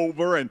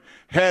hangover and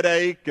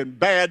headache and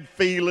bad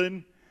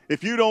feeling,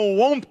 if you don't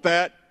want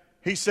that,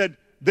 he said,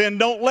 then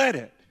don't let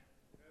it.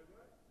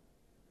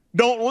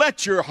 Don't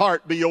let your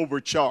heart be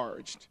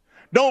overcharged.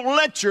 Don't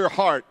let your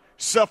heart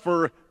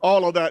suffer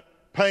all of that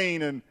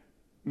pain and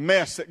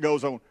mess that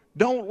goes on.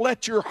 Don't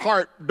let your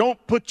heart, don't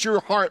put your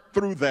heart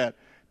through that.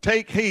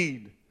 Take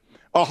heed.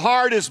 A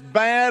heart is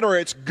bad or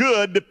it's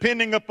good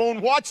depending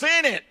upon what's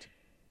in it.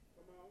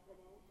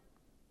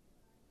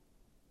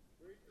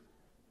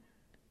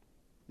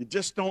 You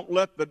just don't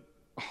let the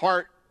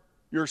heart,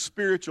 your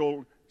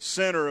spiritual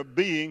center of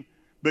being,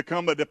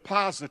 become a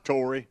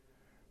depository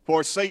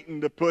for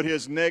Satan to put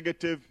his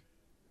negative,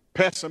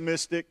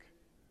 pessimistic,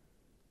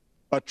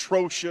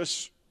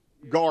 atrocious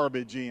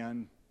garbage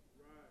in.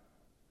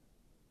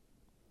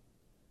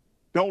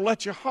 Don't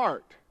let your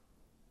heart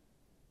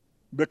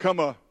become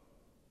a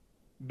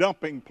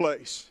dumping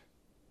place.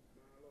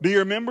 Do you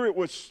remember it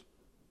was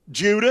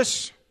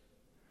Judas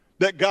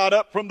that got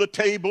up from the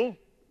table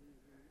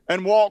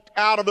and walked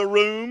out of the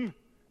room?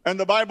 And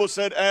the Bible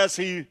said as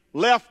he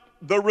left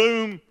the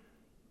room,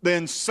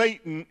 then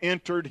Satan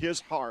entered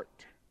his heart.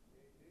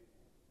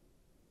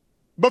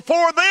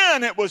 Before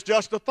then, it was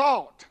just a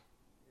thought.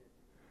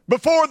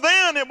 Before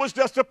then, it was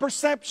just a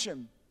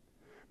perception.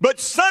 But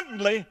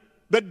suddenly,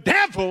 the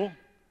devil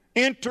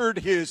entered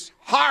his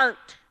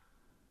heart.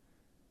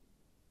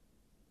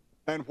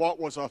 And what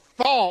was a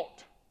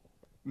thought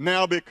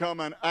now became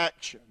an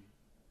action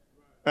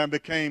and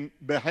became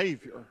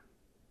behavior.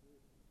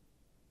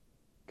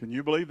 Can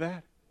you believe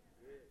that?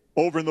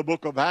 Over in the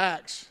book of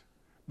Acts,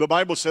 the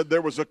Bible said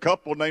there was a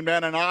couple named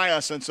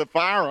Ananias and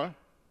Sapphira.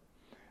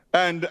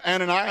 And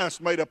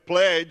Ananias made a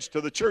pledge to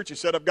the church. He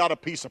said, I've got a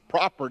piece of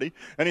property.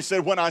 And he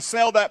said, when I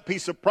sell that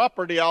piece of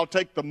property, I'll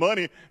take the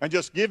money and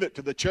just give it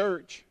to the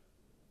church.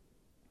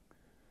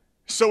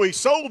 So he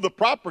sold the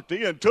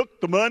property and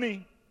took the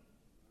money.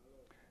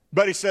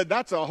 But he said,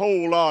 that's a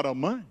whole lot of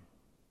money.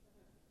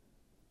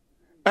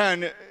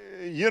 And,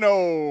 you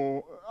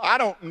know, I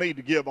don't need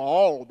to give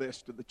all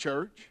this to the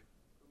church.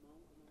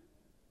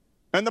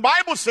 And the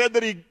Bible said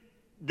that he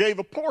gave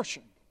a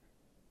portion.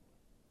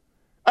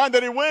 And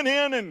that he went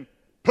in and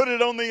put it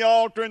on the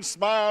altar and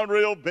smiled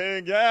real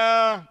big.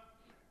 Yeah,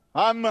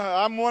 I'm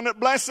one that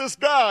blesses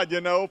God, you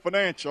know,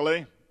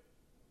 financially.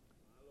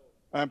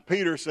 And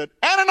Peter said,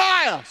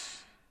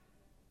 Ananias,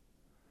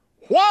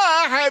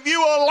 why have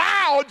you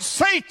allowed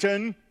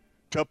Satan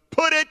to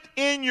put it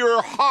in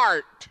your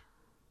heart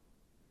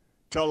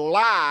to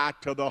lie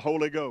to the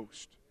Holy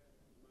Ghost?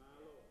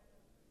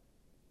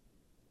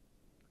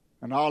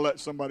 And I'll let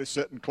somebody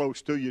sitting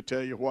close to you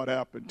tell you what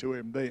happened to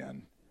him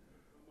then.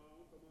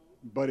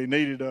 But he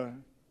needed a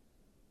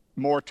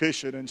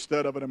mortician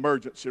instead of an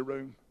emergency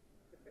room.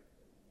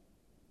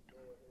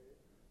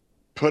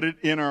 Put it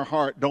in our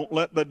heart. Don't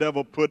let the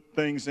devil put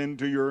things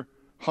into your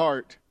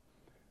heart.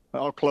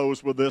 I'll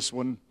close with this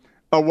one.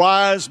 A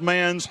wise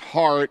man's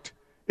heart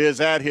is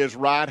at his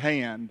right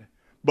hand,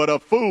 but a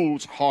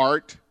fool's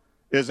heart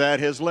is at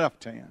his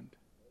left hand.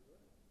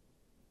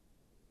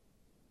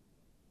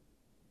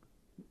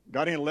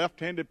 Got any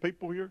left-handed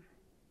people here?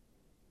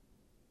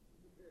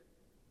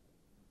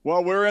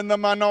 Well, we're in the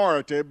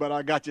minority, but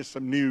I got you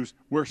some news.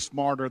 We're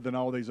smarter than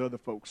all these other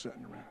folks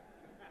sitting around.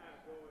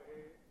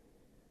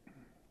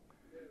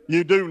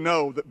 You do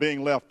know that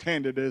being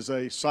left-handed is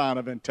a sign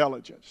of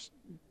intelligence.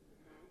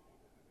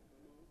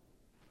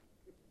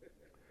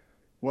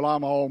 Well,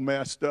 I'm all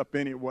messed up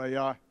anyway.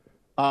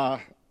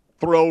 I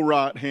throw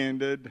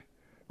right-handed.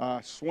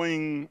 I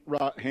swing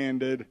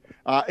right-handed.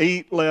 I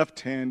eat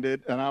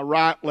left-handed, and I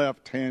write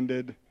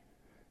left-handed,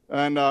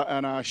 and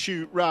I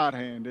shoot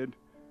right-handed.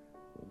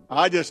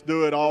 I just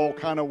do it all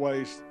kind of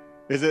ways.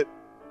 Is it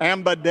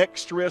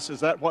ambidextrous? Is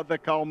that what they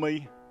call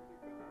me?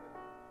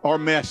 Or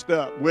messed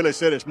up? Willie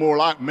said it's more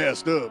like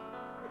messed up.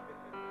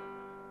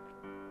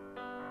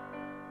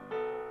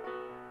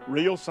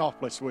 Real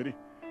softly, sweetie.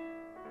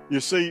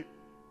 You see,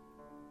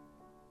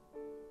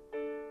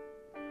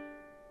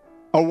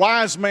 a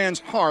wise man's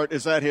heart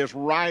is at his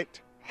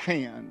right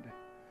hand,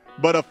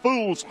 but a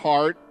fool's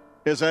heart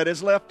is at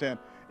his left hand.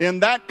 In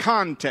that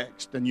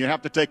context, and you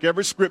have to take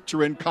every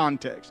scripture in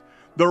context,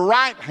 the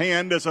right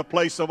hand is a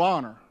place of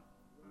honor.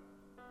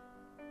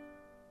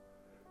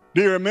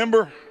 Do you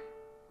remember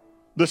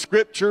the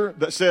scripture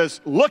that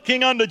says,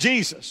 looking unto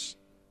Jesus,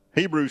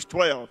 Hebrews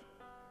 12,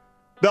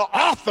 the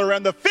author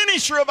and the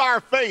finisher of our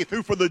faith,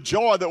 who for the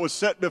joy that was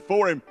set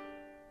before him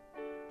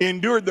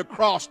endured the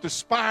cross,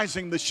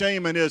 despising the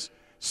shame, and is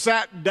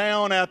sat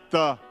down at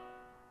the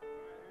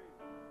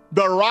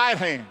right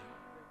hand.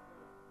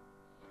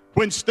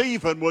 When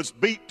Stephen was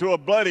beat to a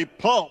bloody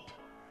pulp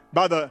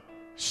by the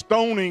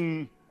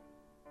stoning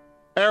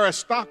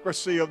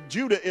aristocracy of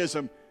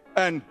Judaism,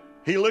 and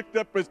he looked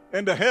up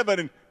into heaven,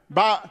 and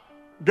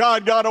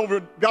God got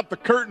the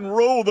curtain,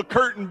 rolled the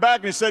curtain back,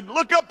 and he said,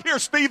 look up here,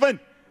 Stephen.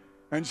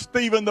 And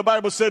Stephen, the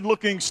Bible said,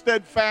 looking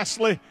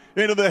steadfastly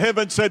into the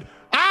heavens, said,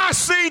 I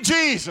see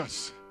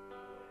Jesus.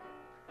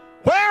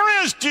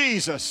 Where is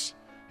Jesus?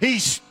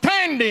 He's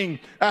standing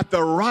at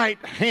the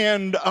right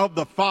hand of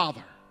the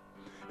Father.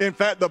 In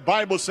fact, the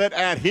Bible said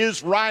at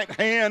his right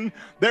hand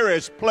there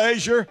is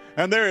pleasure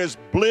and there is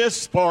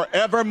bliss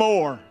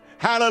forevermore.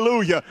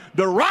 Hallelujah.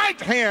 The right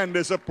hand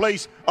is a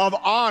place of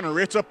honor.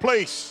 It's a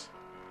place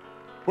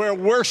where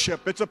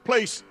worship, it's a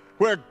place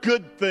where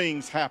good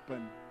things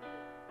happen.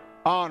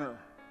 Honor.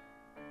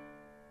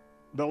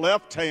 The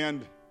left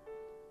hand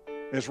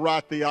is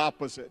right the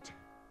opposite.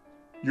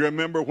 You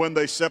remember when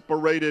they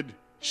separated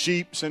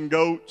sheep and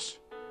goats?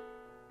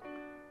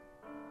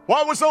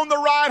 What was on the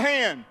right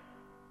hand?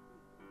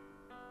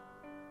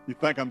 You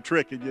think I'm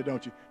tricking you,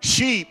 don't you?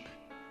 Sheep.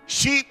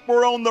 Sheep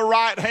were on the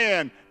right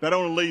hand. That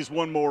only leaves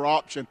one more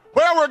option.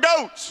 Where were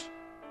goats?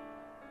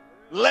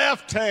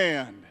 Left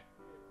hand.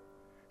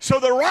 So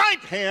the right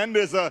hand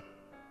is a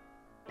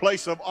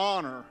place of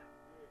honor.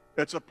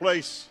 It's a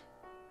place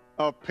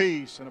of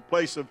peace and a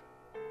place of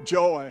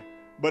joy.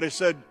 But it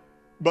said,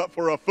 but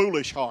for a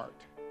foolish heart.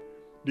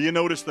 Do you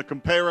notice the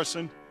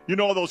comparison? You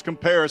know all those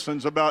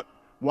comparisons about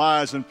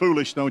wise and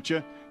foolish, don't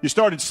you? You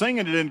started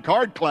singing it in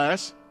card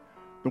class.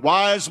 The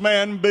wise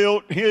man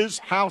built his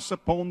house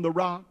upon the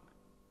rock.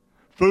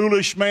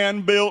 Foolish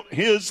man built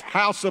his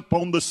house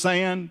upon the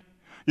sand.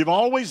 You've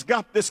always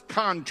got this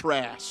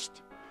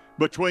contrast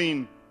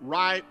between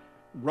right,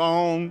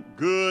 wrong,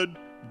 good,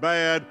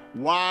 bad,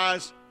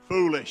 wise,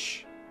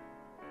 foolish.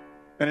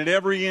 And in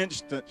every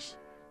instance,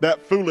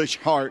 that foolish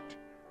heart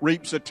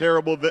reaps a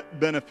terrible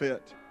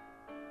benefit.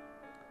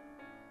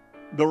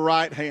 The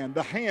right hand.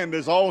 The hand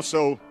is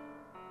also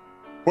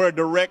where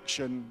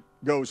direction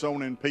goes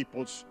on in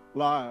people's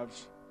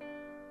lives.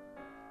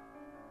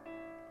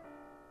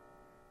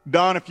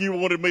 Don, if you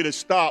wanted me to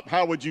stop,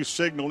 how would you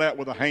signal that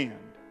with a hand?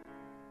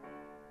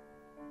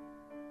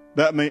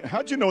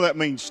 How'd you know that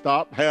means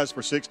stop? Has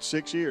for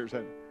 66 years.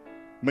 That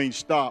means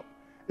stop.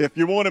 If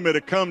you wanted me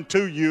to come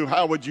to you,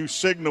 how would you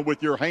signal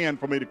with your hand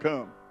for me to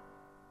come?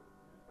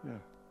 Yeah.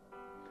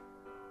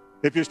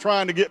 If you're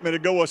trying to get me to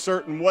go a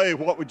certain way,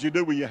 what would you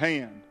do with your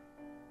hand?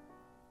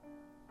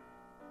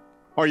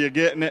 Are you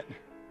getting it?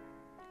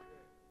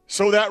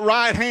 So that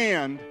right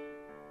hand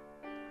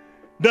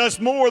does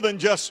more than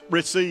just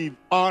receive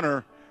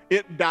honor.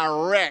 It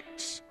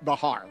directs the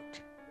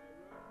heart.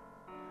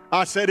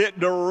 I said it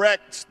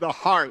directs the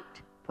heart.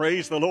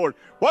 Praise the Lord.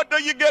 What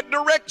do you get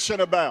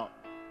direction about?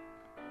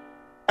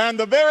 And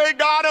the very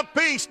God of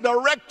peace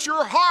direct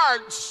your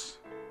hearts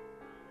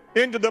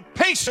into the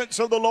patience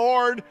of the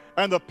Lord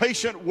and the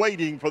patient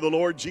waiting for the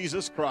Lord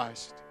Jesus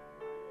Christ.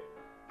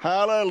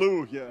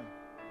 Hallelujah.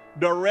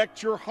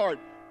 Direct your heart.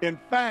 In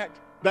fact,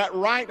 that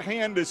right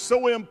hand is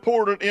so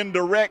important in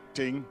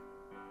directing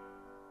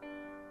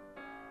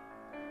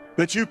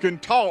that you can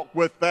talk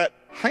with that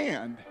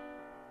hand.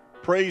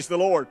 Praise the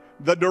Lord.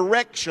 The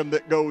direction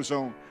that goes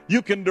on.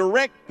 You can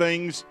direct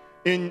things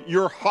in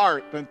your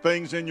heart and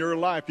things in your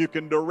life. You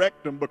can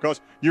direct them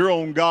because you're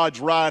on God's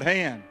right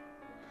hand.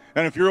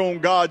 And if you're on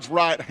God's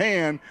right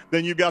hand,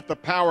 then you got the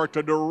power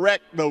to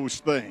direct those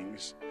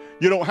things.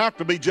 You don't have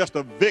to be just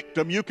a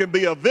victim. You can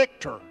be a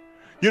victor.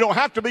 You don't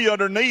have to be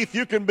underneath.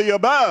 You can be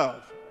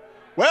above.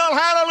 Well,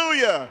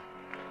 hallelujah.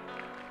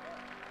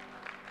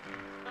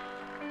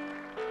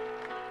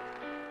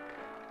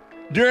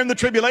 During the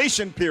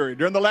tribulation period,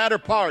 during the latter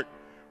part,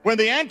 when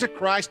the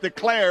Antichrist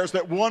declares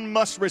that one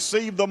must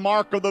receive the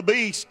mark of the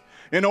beast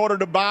in order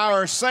to buy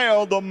or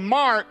sell, the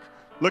mark,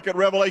 look at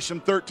Revelation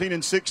 13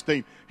 and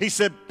 16. He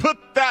said, put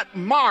that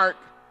mark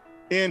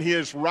in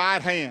his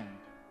right hand.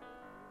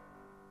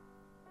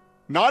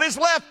 Not his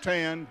left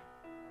hand,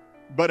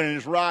 but in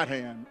his right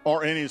hand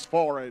or in his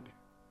forehead.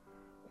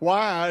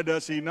 Why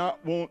does he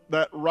not want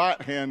that right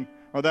hand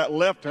or that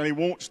left hand? He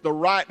wants the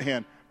right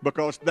hand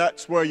because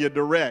that's where you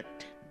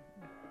direct.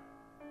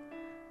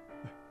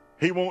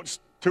 He wants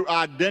to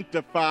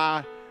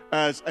identify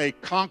as a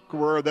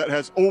conqueror that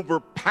has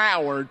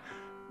overpowered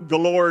the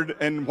Lord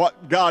and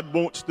what God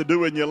wants to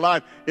do in your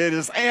life. It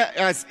is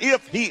as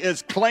if he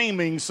is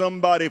claiming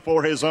somebody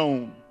for his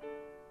own.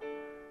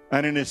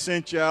 And in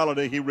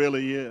essentiality, he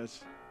really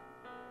is.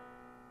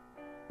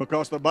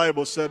 Because the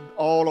Bible said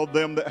all of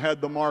them that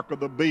had the mark of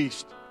the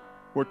beast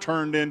were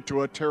turned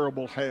into a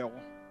terrible hell.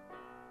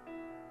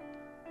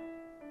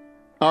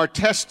 Our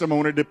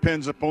testimony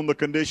depends upon the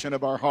condition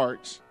of our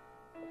hearts.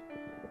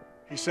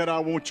 He said, I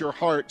want your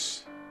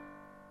hearts.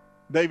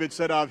 David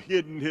said, I've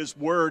hidden his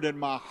word in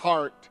my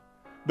heart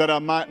that I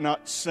might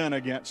not sin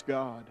against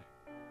God.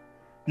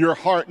 Your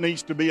heart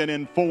needs to be an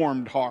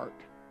informed heart.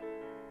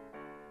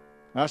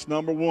 That's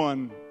number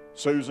one,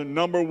 Susan.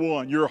 Number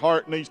one, your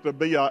heart needs to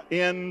be an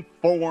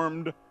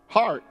informed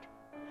heart.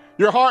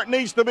 Your heart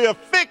needs to be a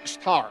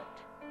fixed heart.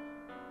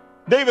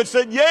 David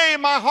said, yea,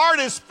 my heart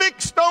is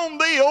fixed on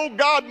thee, O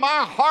God,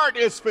 my heart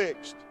is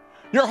fixed.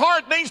 Your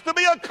heart needs to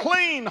be a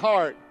clean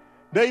heart.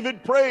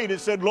 David prayed and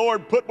said,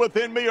 Lord, put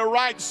within me a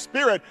right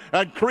spirit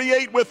and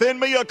create within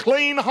me a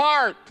clean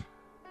heart.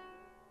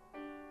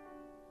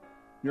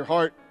 Your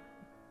heart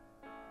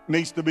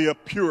needs to be a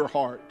pure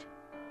heart.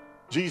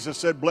 Jesus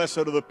said, blessed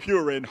are the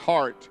pure in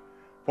heart,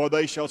 for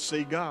they shall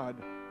see God.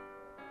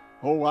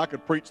 Oh, I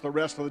could preach the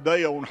rest of the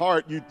day on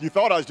heart. You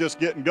thought I was just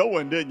getting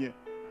going, didn't you?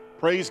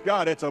 Praise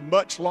God. It's a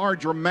much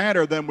larger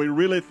matter than we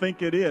really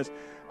think it is.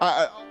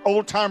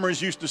 Old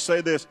timers used to say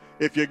this,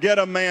 if you get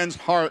a man's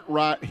heart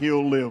right,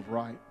 he'll live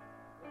right.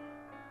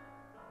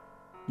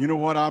 You know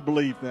what? I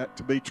believe that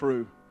to be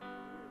true.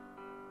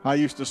 I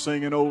used to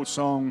sing an old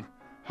song,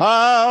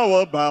 how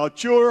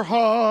about your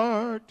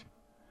heart?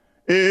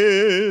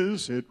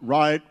 Is it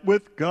right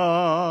with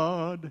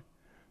God?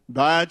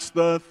 That's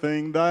the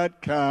thing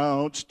that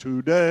counts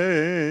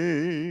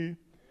today.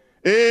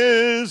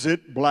 Is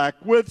it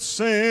black with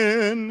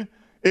sin?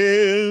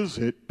 Is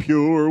it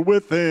pure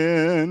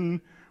within?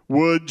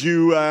 Would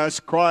you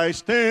ask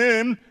Christ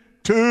in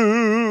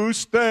to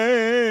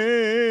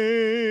stay?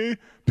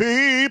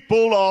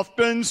 People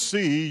often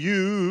see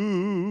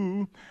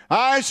you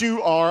as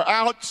you are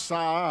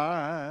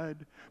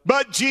outside,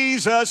 but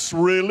Jesus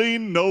really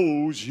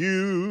knows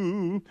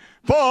you,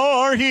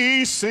 for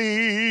he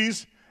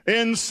sees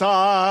inside.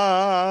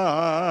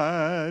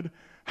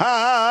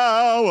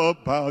 How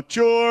about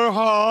your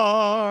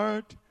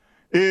heart?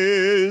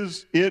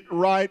 Is it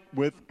right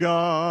with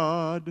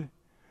God?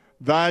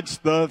 That's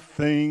the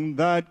thing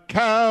that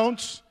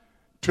counts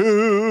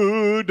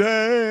today.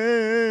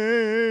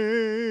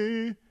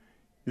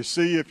 You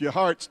see, if your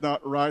heart's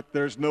not right,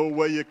 there's no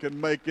way you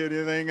can make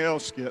anything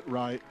else get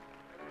right.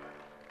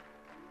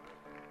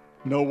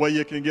 No way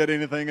you can get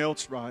anything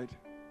else right.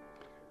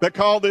 They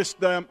call this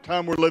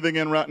time we're living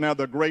in right now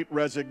the Great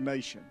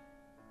Resignation.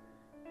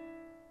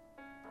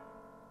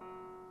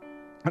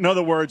 In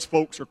other words,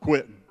 folks are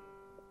quitting.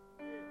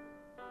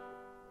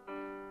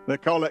 They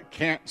call it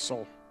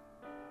cancel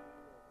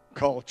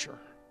culture.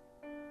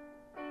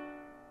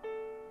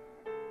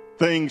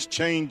 Things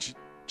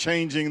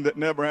changing that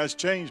never has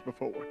changed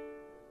before.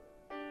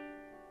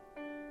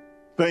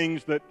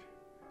 Things that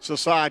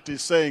society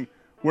is saying,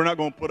 we're not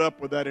going to put up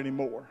with that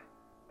anymore.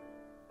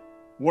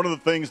 One of the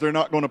things they're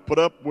not going to put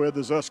up with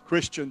is us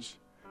Christians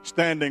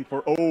standing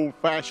for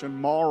old-fashioned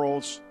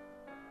morals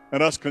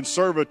and us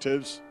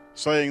conservatives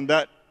saying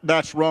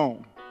that's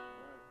wrong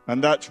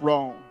and that's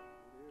wrong.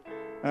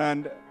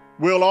 And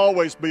we'll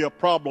always be a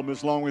problem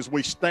as long as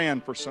we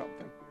stand for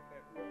something.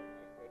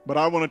 But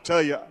I want to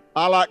tell you,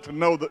 I like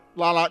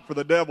for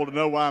the devil to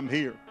know why I'm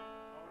here.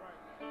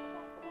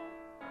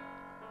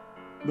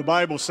 The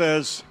Bible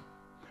says,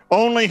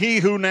 Only he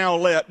who now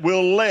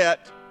will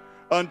let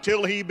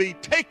until he be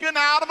taken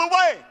out of the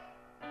way.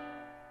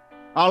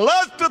 I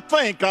love to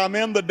think I'm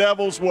in the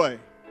devil's way.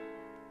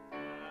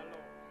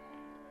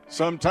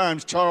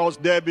 Sometimes Charles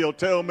Debbie will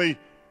tell me,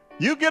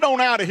 you get on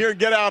out of here and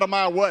get out of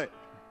my way.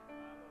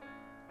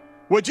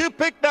 Would you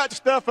pick that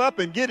stuff up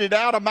and get it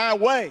out of my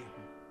way?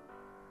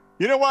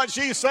 You know what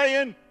she's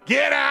saying?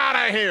 Get out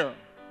of here.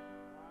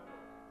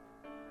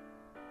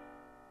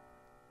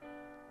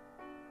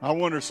 I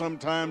wonder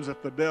sometimes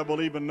if the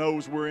devil even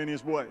knows we're in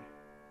his way.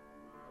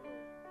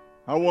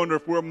 I wonder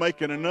if we're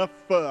making enough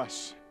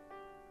fuss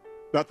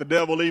that the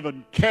devil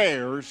even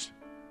cares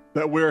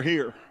that we're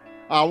here.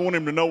 I want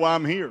him to know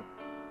I'm here.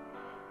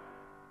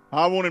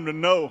 I want him to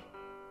know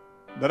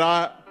that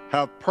I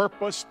have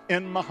purpose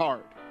in my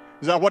heart.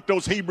 Is that what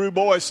those Hebrew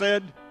boys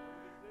said?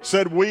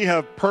 Said we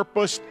have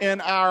purposed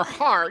in our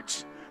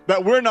hearts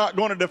that we're not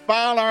going to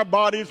defile our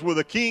bodies with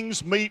the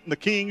king's meat and the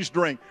king's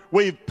drink.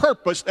 We've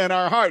purposed in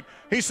our heart.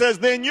 He says,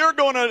 then you're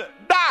going to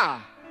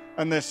die.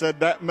 And they said,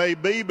 that may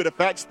be, but if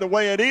that's the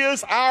way it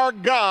is, our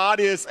God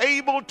is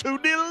able to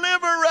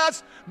deliver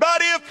us.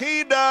 But if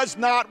he does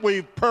not,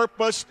 we've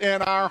purposed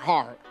in our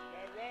heart.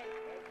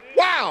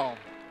 Wow.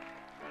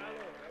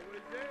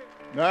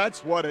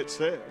 That's what it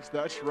says.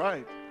 That's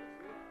right.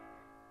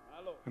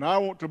 And I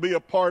want to be a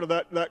part of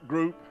that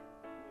group,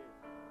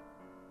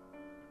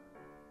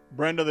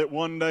 Brenda, that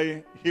one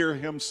day hear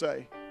him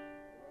say,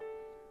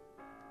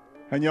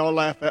 and y'all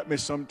laugh at me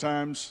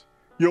sometimes.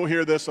 You'll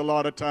hear this a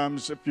lot of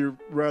times. If you're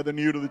rather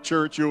new to the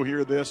church, you'll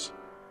hear this.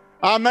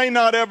 I may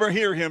not ever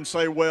hear him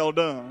say, well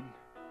done,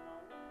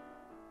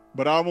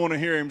 but I want to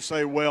hear him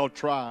say, well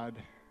tried.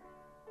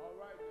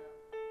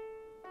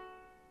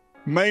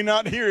 May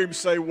not hear him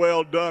say,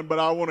 well done, but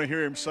I want to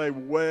hear him say,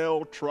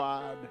 well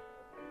tried.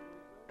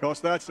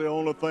 Because that's the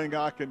only thing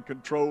I can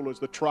control is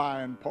the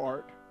trying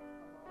part.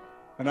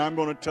 And I'm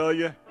going to tell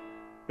you,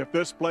 if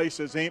this place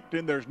is empty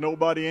and there's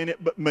nobody in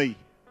it but me,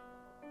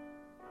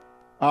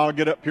 I'll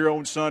get up here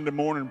on Sunday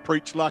morning and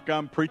preach like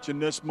I'm preaching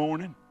this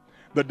morning.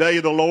 The day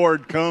the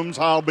Lord comes,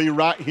 I'll be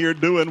right here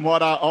doing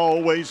what I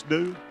always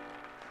do.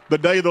 The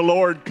day the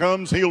Lord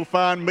comes, he'll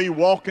find me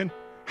walking.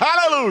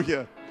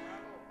 Hallelujah!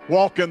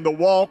 Walking the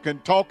walk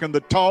and talking the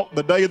talk.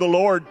 The day the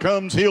Lord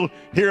comes, he'll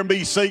hear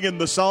me singing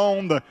the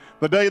song.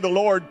 The day the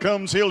Lord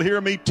comes, he'll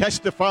hear me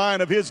testifying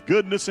of his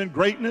goodness and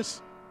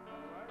greatness.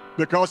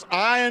 Because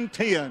I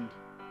intend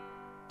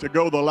to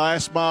go the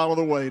last mile of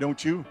the way,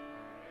 don't you?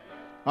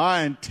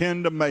 I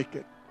intend to make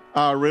it.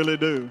 I really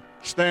do.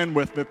 Stand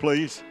with me,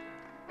 please.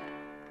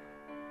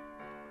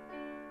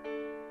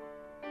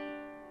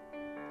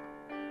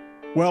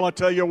 Well, I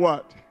tell you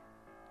what.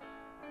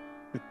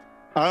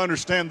 I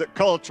understand that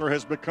culture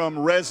has become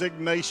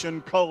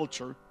resignation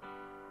culture.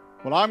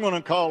 Well, I'm going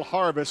to call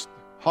harvest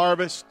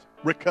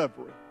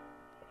recovery.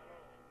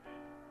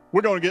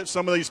 We're going to get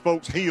some of these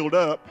folks healed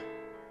up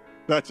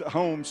that's at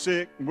home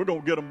sick, and we're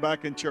going to get them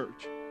back in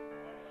church.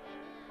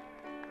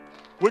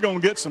 We're going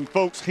to get some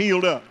folks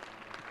healed up.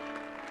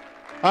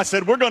 I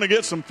said, we're going to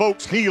get some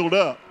folks healed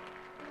up.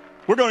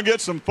 We're going to get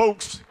some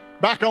folks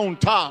back on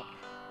top.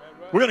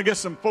 We're going to get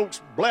some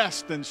folks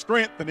blessed and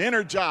strengthened and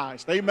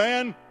energized.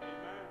 Amen?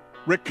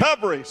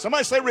 Recovery.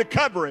 Somebody say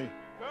recovery.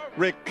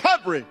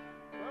 Recovery.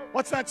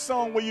 What's that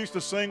song we used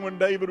to sing when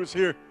David was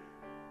here?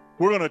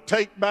 We're going to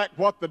take back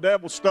what the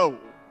devil stole.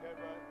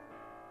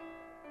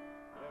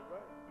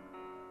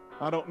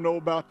 I don't know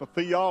about the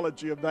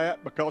theology of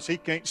that because he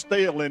can't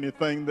steal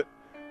anything that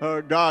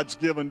God's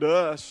given to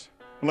us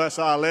unless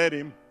I let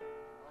him.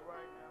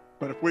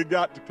 But if we've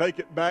got to take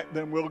it back,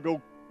 then we'll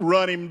go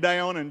run him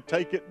down and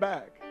take it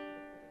back.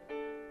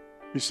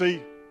 You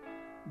see,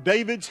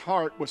 David's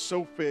heart was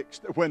so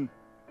fixed that when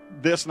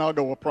this, and I'll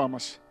go, I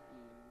promise.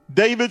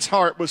 David's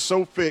heart was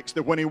so fixed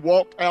that when he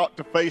walked out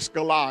to face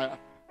Goliath,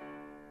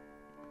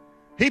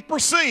 he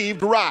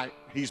perceived right.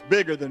 He's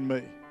bigger than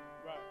me.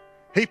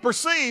 He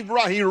perceived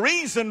right. He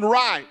reasoned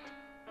right.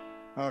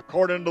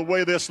 According to the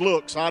way this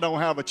looks, I don't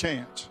have a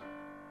chance.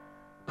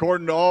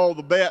 According to all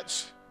the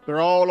bets, they're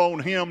all on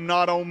him,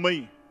 not on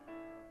me.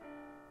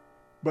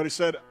 But he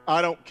said,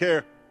 I don't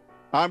care.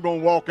 I'm going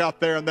to walk out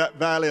there in that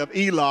valley of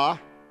Elah,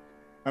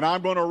 and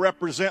I'm going to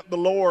represent the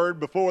Lord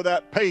before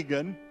that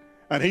pagan,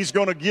 and he's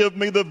going to give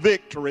me the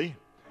victory,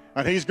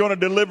 and he's going to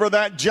deliver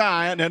that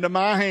giant into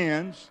my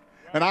hands,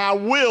 and I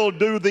will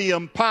do the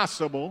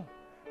impossible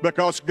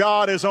because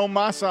God is on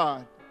my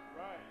side.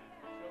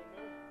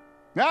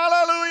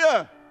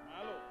 Hallelujah.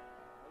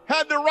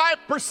 Had the right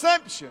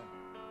perception.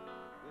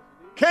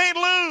 Can't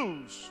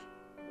lose.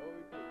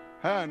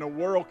 How in the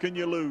world can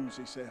you lose,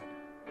 he said.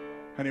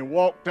 And he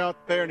walked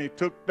out there and he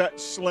took that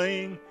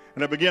sling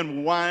and it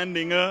began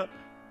winding up.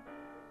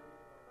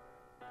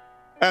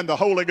 And the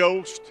Holy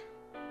Ghost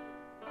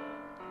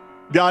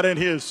got in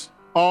his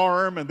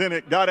arm, and then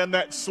it got in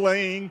that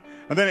sling,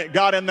 and then it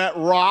got in that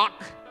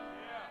rock.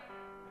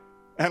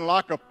 And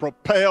like a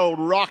propelled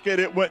rocket,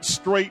 it went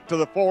straight to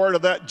the forehead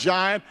of that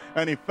giant,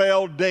 and he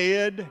fell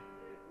dead.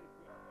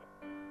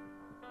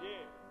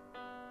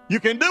 You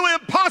can do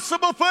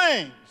impossible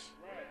things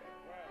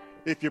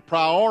if you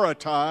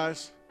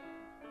prioritize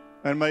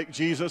and make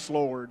Jesus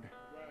Lord.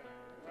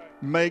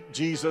 Make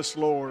Jesus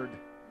Lord.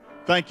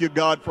 Thank you,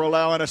 God, for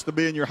allowing us to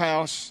be in your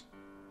house.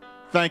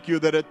 Thank you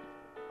that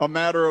a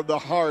matter of the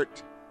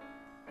heart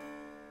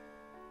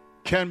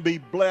can be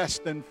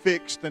blessed and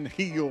fixed and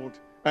healed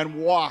and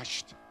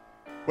washed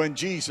when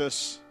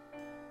Jesus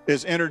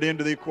is entered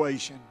into the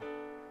equation.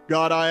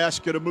 God, I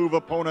ask you to move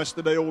upon us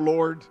today, O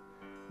Lord.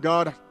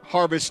 God,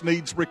 Harvest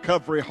needs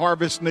recovery.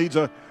 Harvest needs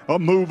a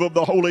move of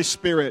the Holy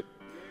Spirit.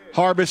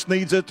 Harvest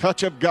needs a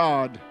touch of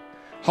God.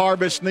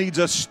 Harvest needs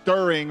a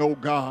stirring, O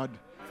God.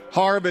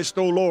 Harvest,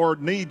 O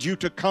Lord, needs you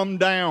to come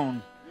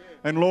down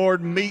and,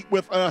 Lord, meet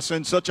with us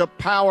in such a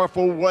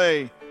powerful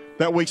way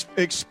that we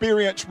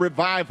experience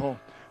revival,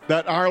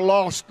 that our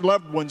lost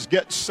loved ones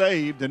get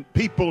saved, and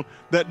people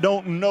that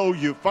don't know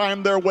you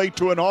find their way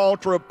to an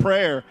altar of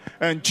prayer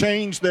and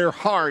change their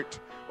heart.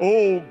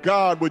 Oh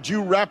God, would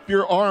you wrap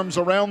your arms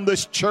around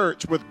this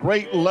church with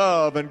great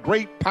love and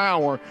great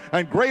power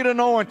and great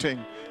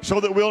anointing so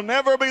that we'll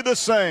never be the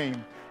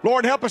same.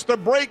 Lord, help us to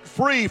break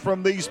free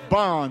from these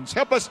bonds.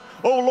 Help us,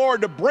 oh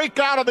Lord, to break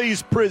out of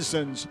these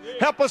prisons.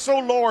 Help us, oh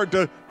Lord,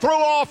 to throw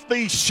off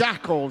these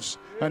shackles.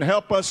 And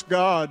help us,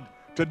 God,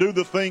 to do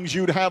the things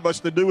you'd have us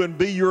to do and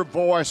be your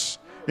voice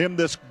in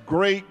this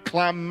great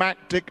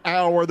climactic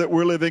hour that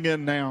we're living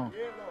in now.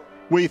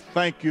 We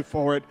thank you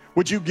for it.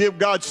 Would you give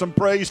God some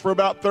praise for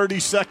about 30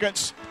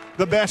 seconds?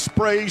 The best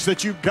praise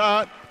that you've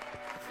got.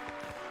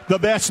 The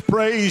best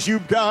praise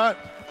you've got.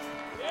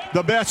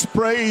 The best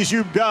praise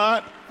you've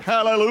got.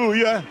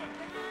 Hallelujah.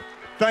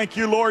 Thank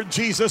you, Lord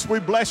Jesus. We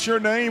bless your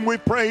name. We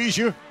praise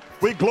you.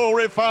 We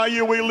glorify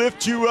you. We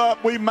lift you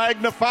up. We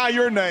magnify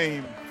your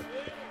name.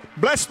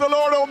 Bless the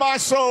Lord, O my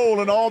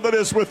soul, and all that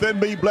is within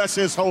me. Bless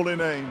his holy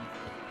name.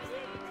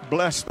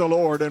 Bless the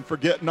Lord and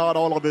forget not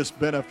all of his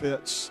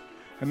benefits.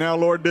 And now,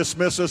 Lord,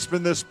 dismiss us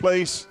from this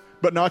place,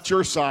 but not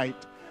your sight.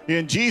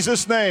 In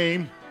Jesus'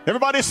 name,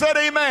 everybody said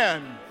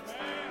amen.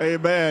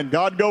 Amen.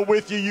 God go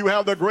with you. You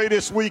have the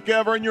greatest week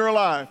ever in your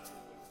life.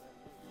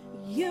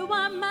 You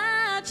are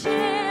my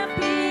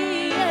champion.